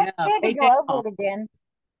 Okay, well, it's Yeah, good to hey, go over now. it again.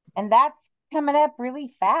 And that's coming up really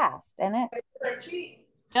fast, isn't it?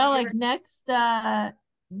 Yeah, like next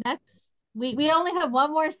we only have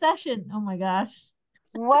one more session. Oh my gosh.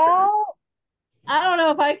 Well, I don't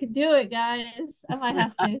know if I could do it, guys. I might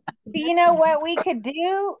have to. you know what we could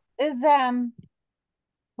do is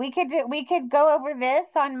we could go over this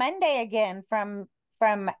on Monday again from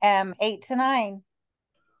 8 to 9.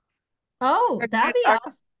 Oh, that'd be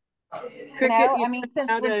awesome. Cricket, I mean, since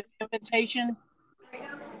out we're an invitation.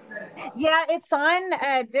 yeah, it's on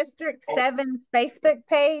District 7's Facebook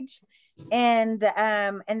page. And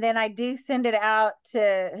then I do send it out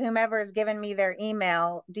to whomever has given me their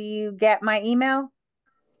email. Do you get my email?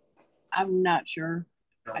 I'm not sure.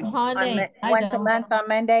 Honey, I Once a don't. month on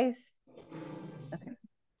Mondays? Okay.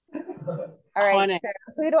 All right. Honey. So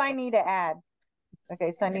who do I need to add?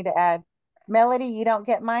 Okay, so I need to add Melody. You don't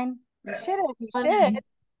get mine? You should have. You Honey. should.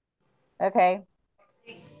 Okay.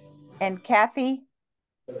 And Kathy?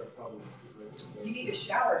 You need a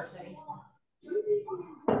shower, Sonny.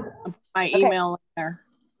 My email in there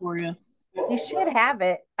for you. You should have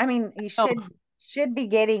it. I mean, you should be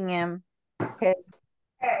getting him. Okay.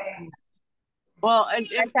 Well,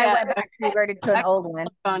 if I that went back to reverted to an old one.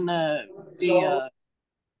 On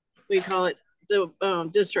we call it the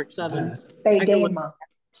District 7. Hey, Dama,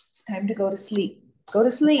 it's time to go to sleep. Go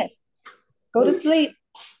to sleep. Okay. Go to sleep.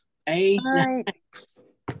 Hey. All right.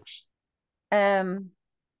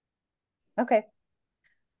 Okay.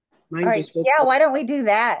 All right. Yeah, why don't we do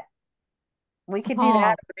that? We could do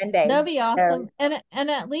that on Monday. That'd be awesome. And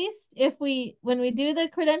at least when we do the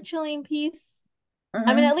credentialing piece,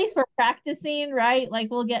 I mean, at least we're practicing, right? Like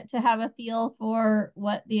we'll get to have a feel for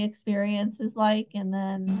what the experience is like and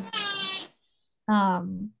then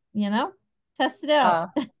test it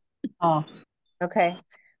out. Oh. Okay.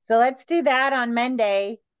 So let's do that on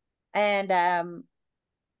Monday. And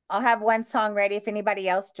I'll have one song ready if anybody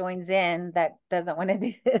else joins in that doesn't want to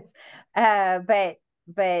do this.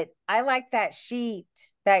 But I like that sheet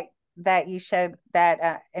that you showed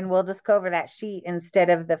that and we'll just go over that sheet instead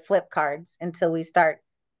of the flip cards until we start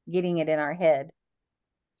getting it in our head.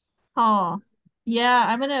 Oh, yeah,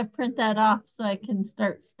 I'm gonna print that off so I can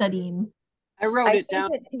start studying. I wrote it down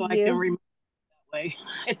so I can remember that way.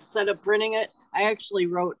 Instead of printing it, I actually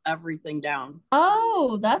wrote everything down.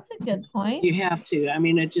 Oh, that's a good point. You have to. I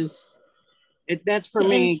mean, that's for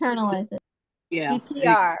me. Internalize it. Yeah.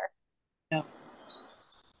 TPR. Yep.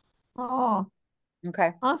 Oh.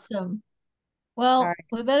 Okay. Awesome. Well,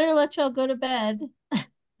 we better let y'all go to bed.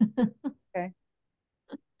 Okay.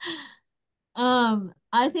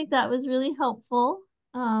 I think that was really helpful.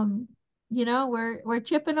 We're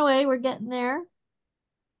chipping away, we're getting there.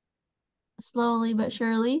 Slowly but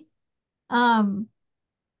surely. Pihok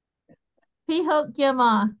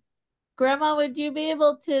Yama. Grandma, would you be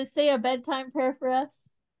able to say a bedtime prayer for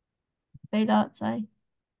us? Bedatsai.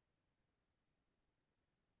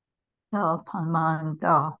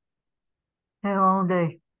 Pamanda.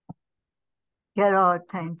 Only get our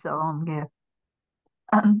things on here.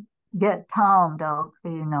 Get Tom dog,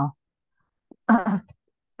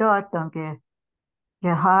 Start them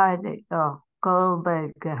get hide it go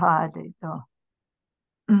back get hide it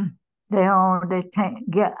They only can't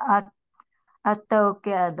get I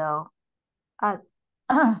together. I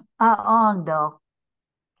on dog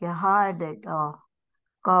get hide it go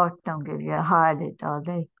them get hide it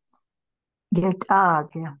they get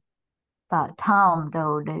out but Tom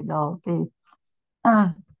though they don't be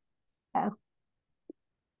how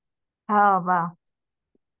about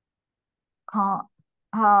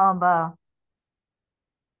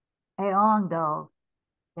on dog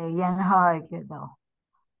they yan hide it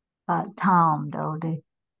but Tom though they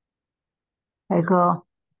go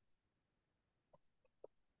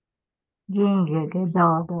ginga get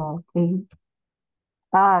all the age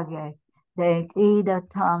They eat a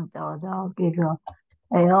tanto doggy go.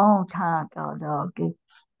 A own tanto doggy.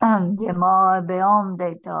 The more beyond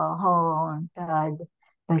the whole tide.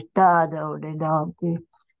 The stado the doggy.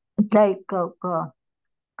 Take go.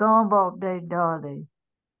 Gombo de doggy.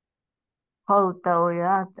 Hoto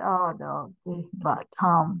yat all doggy. But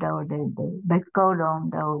Tom do de. But go on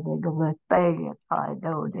do de. The failure tie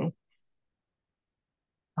do de.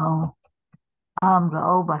 Oh. I'm the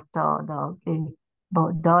oversaw doggy.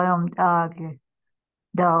 But doyum doggy.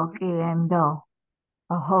 Doggy and dog.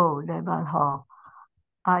 A hole de but hole.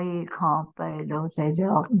 I can't pay those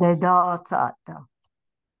the dogs at the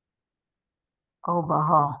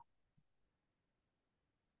overhaul.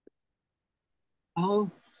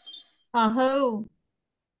 Oh, Aho.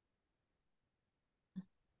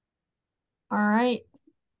 All right.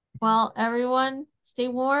 Well, everyone, stay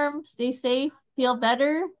warm, stay safe, feel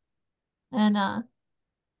better. And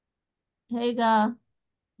hega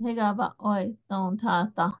ba oi don ta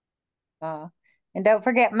ta. And don't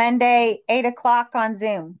forget Monday, 8 o'clock on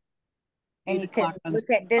Zoom. And 8 you can o'clock on look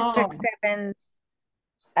at District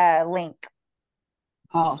 7's link.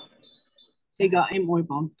 Oh, hega em oi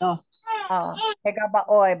bom ta. Hega ba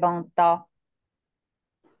oi bon ta.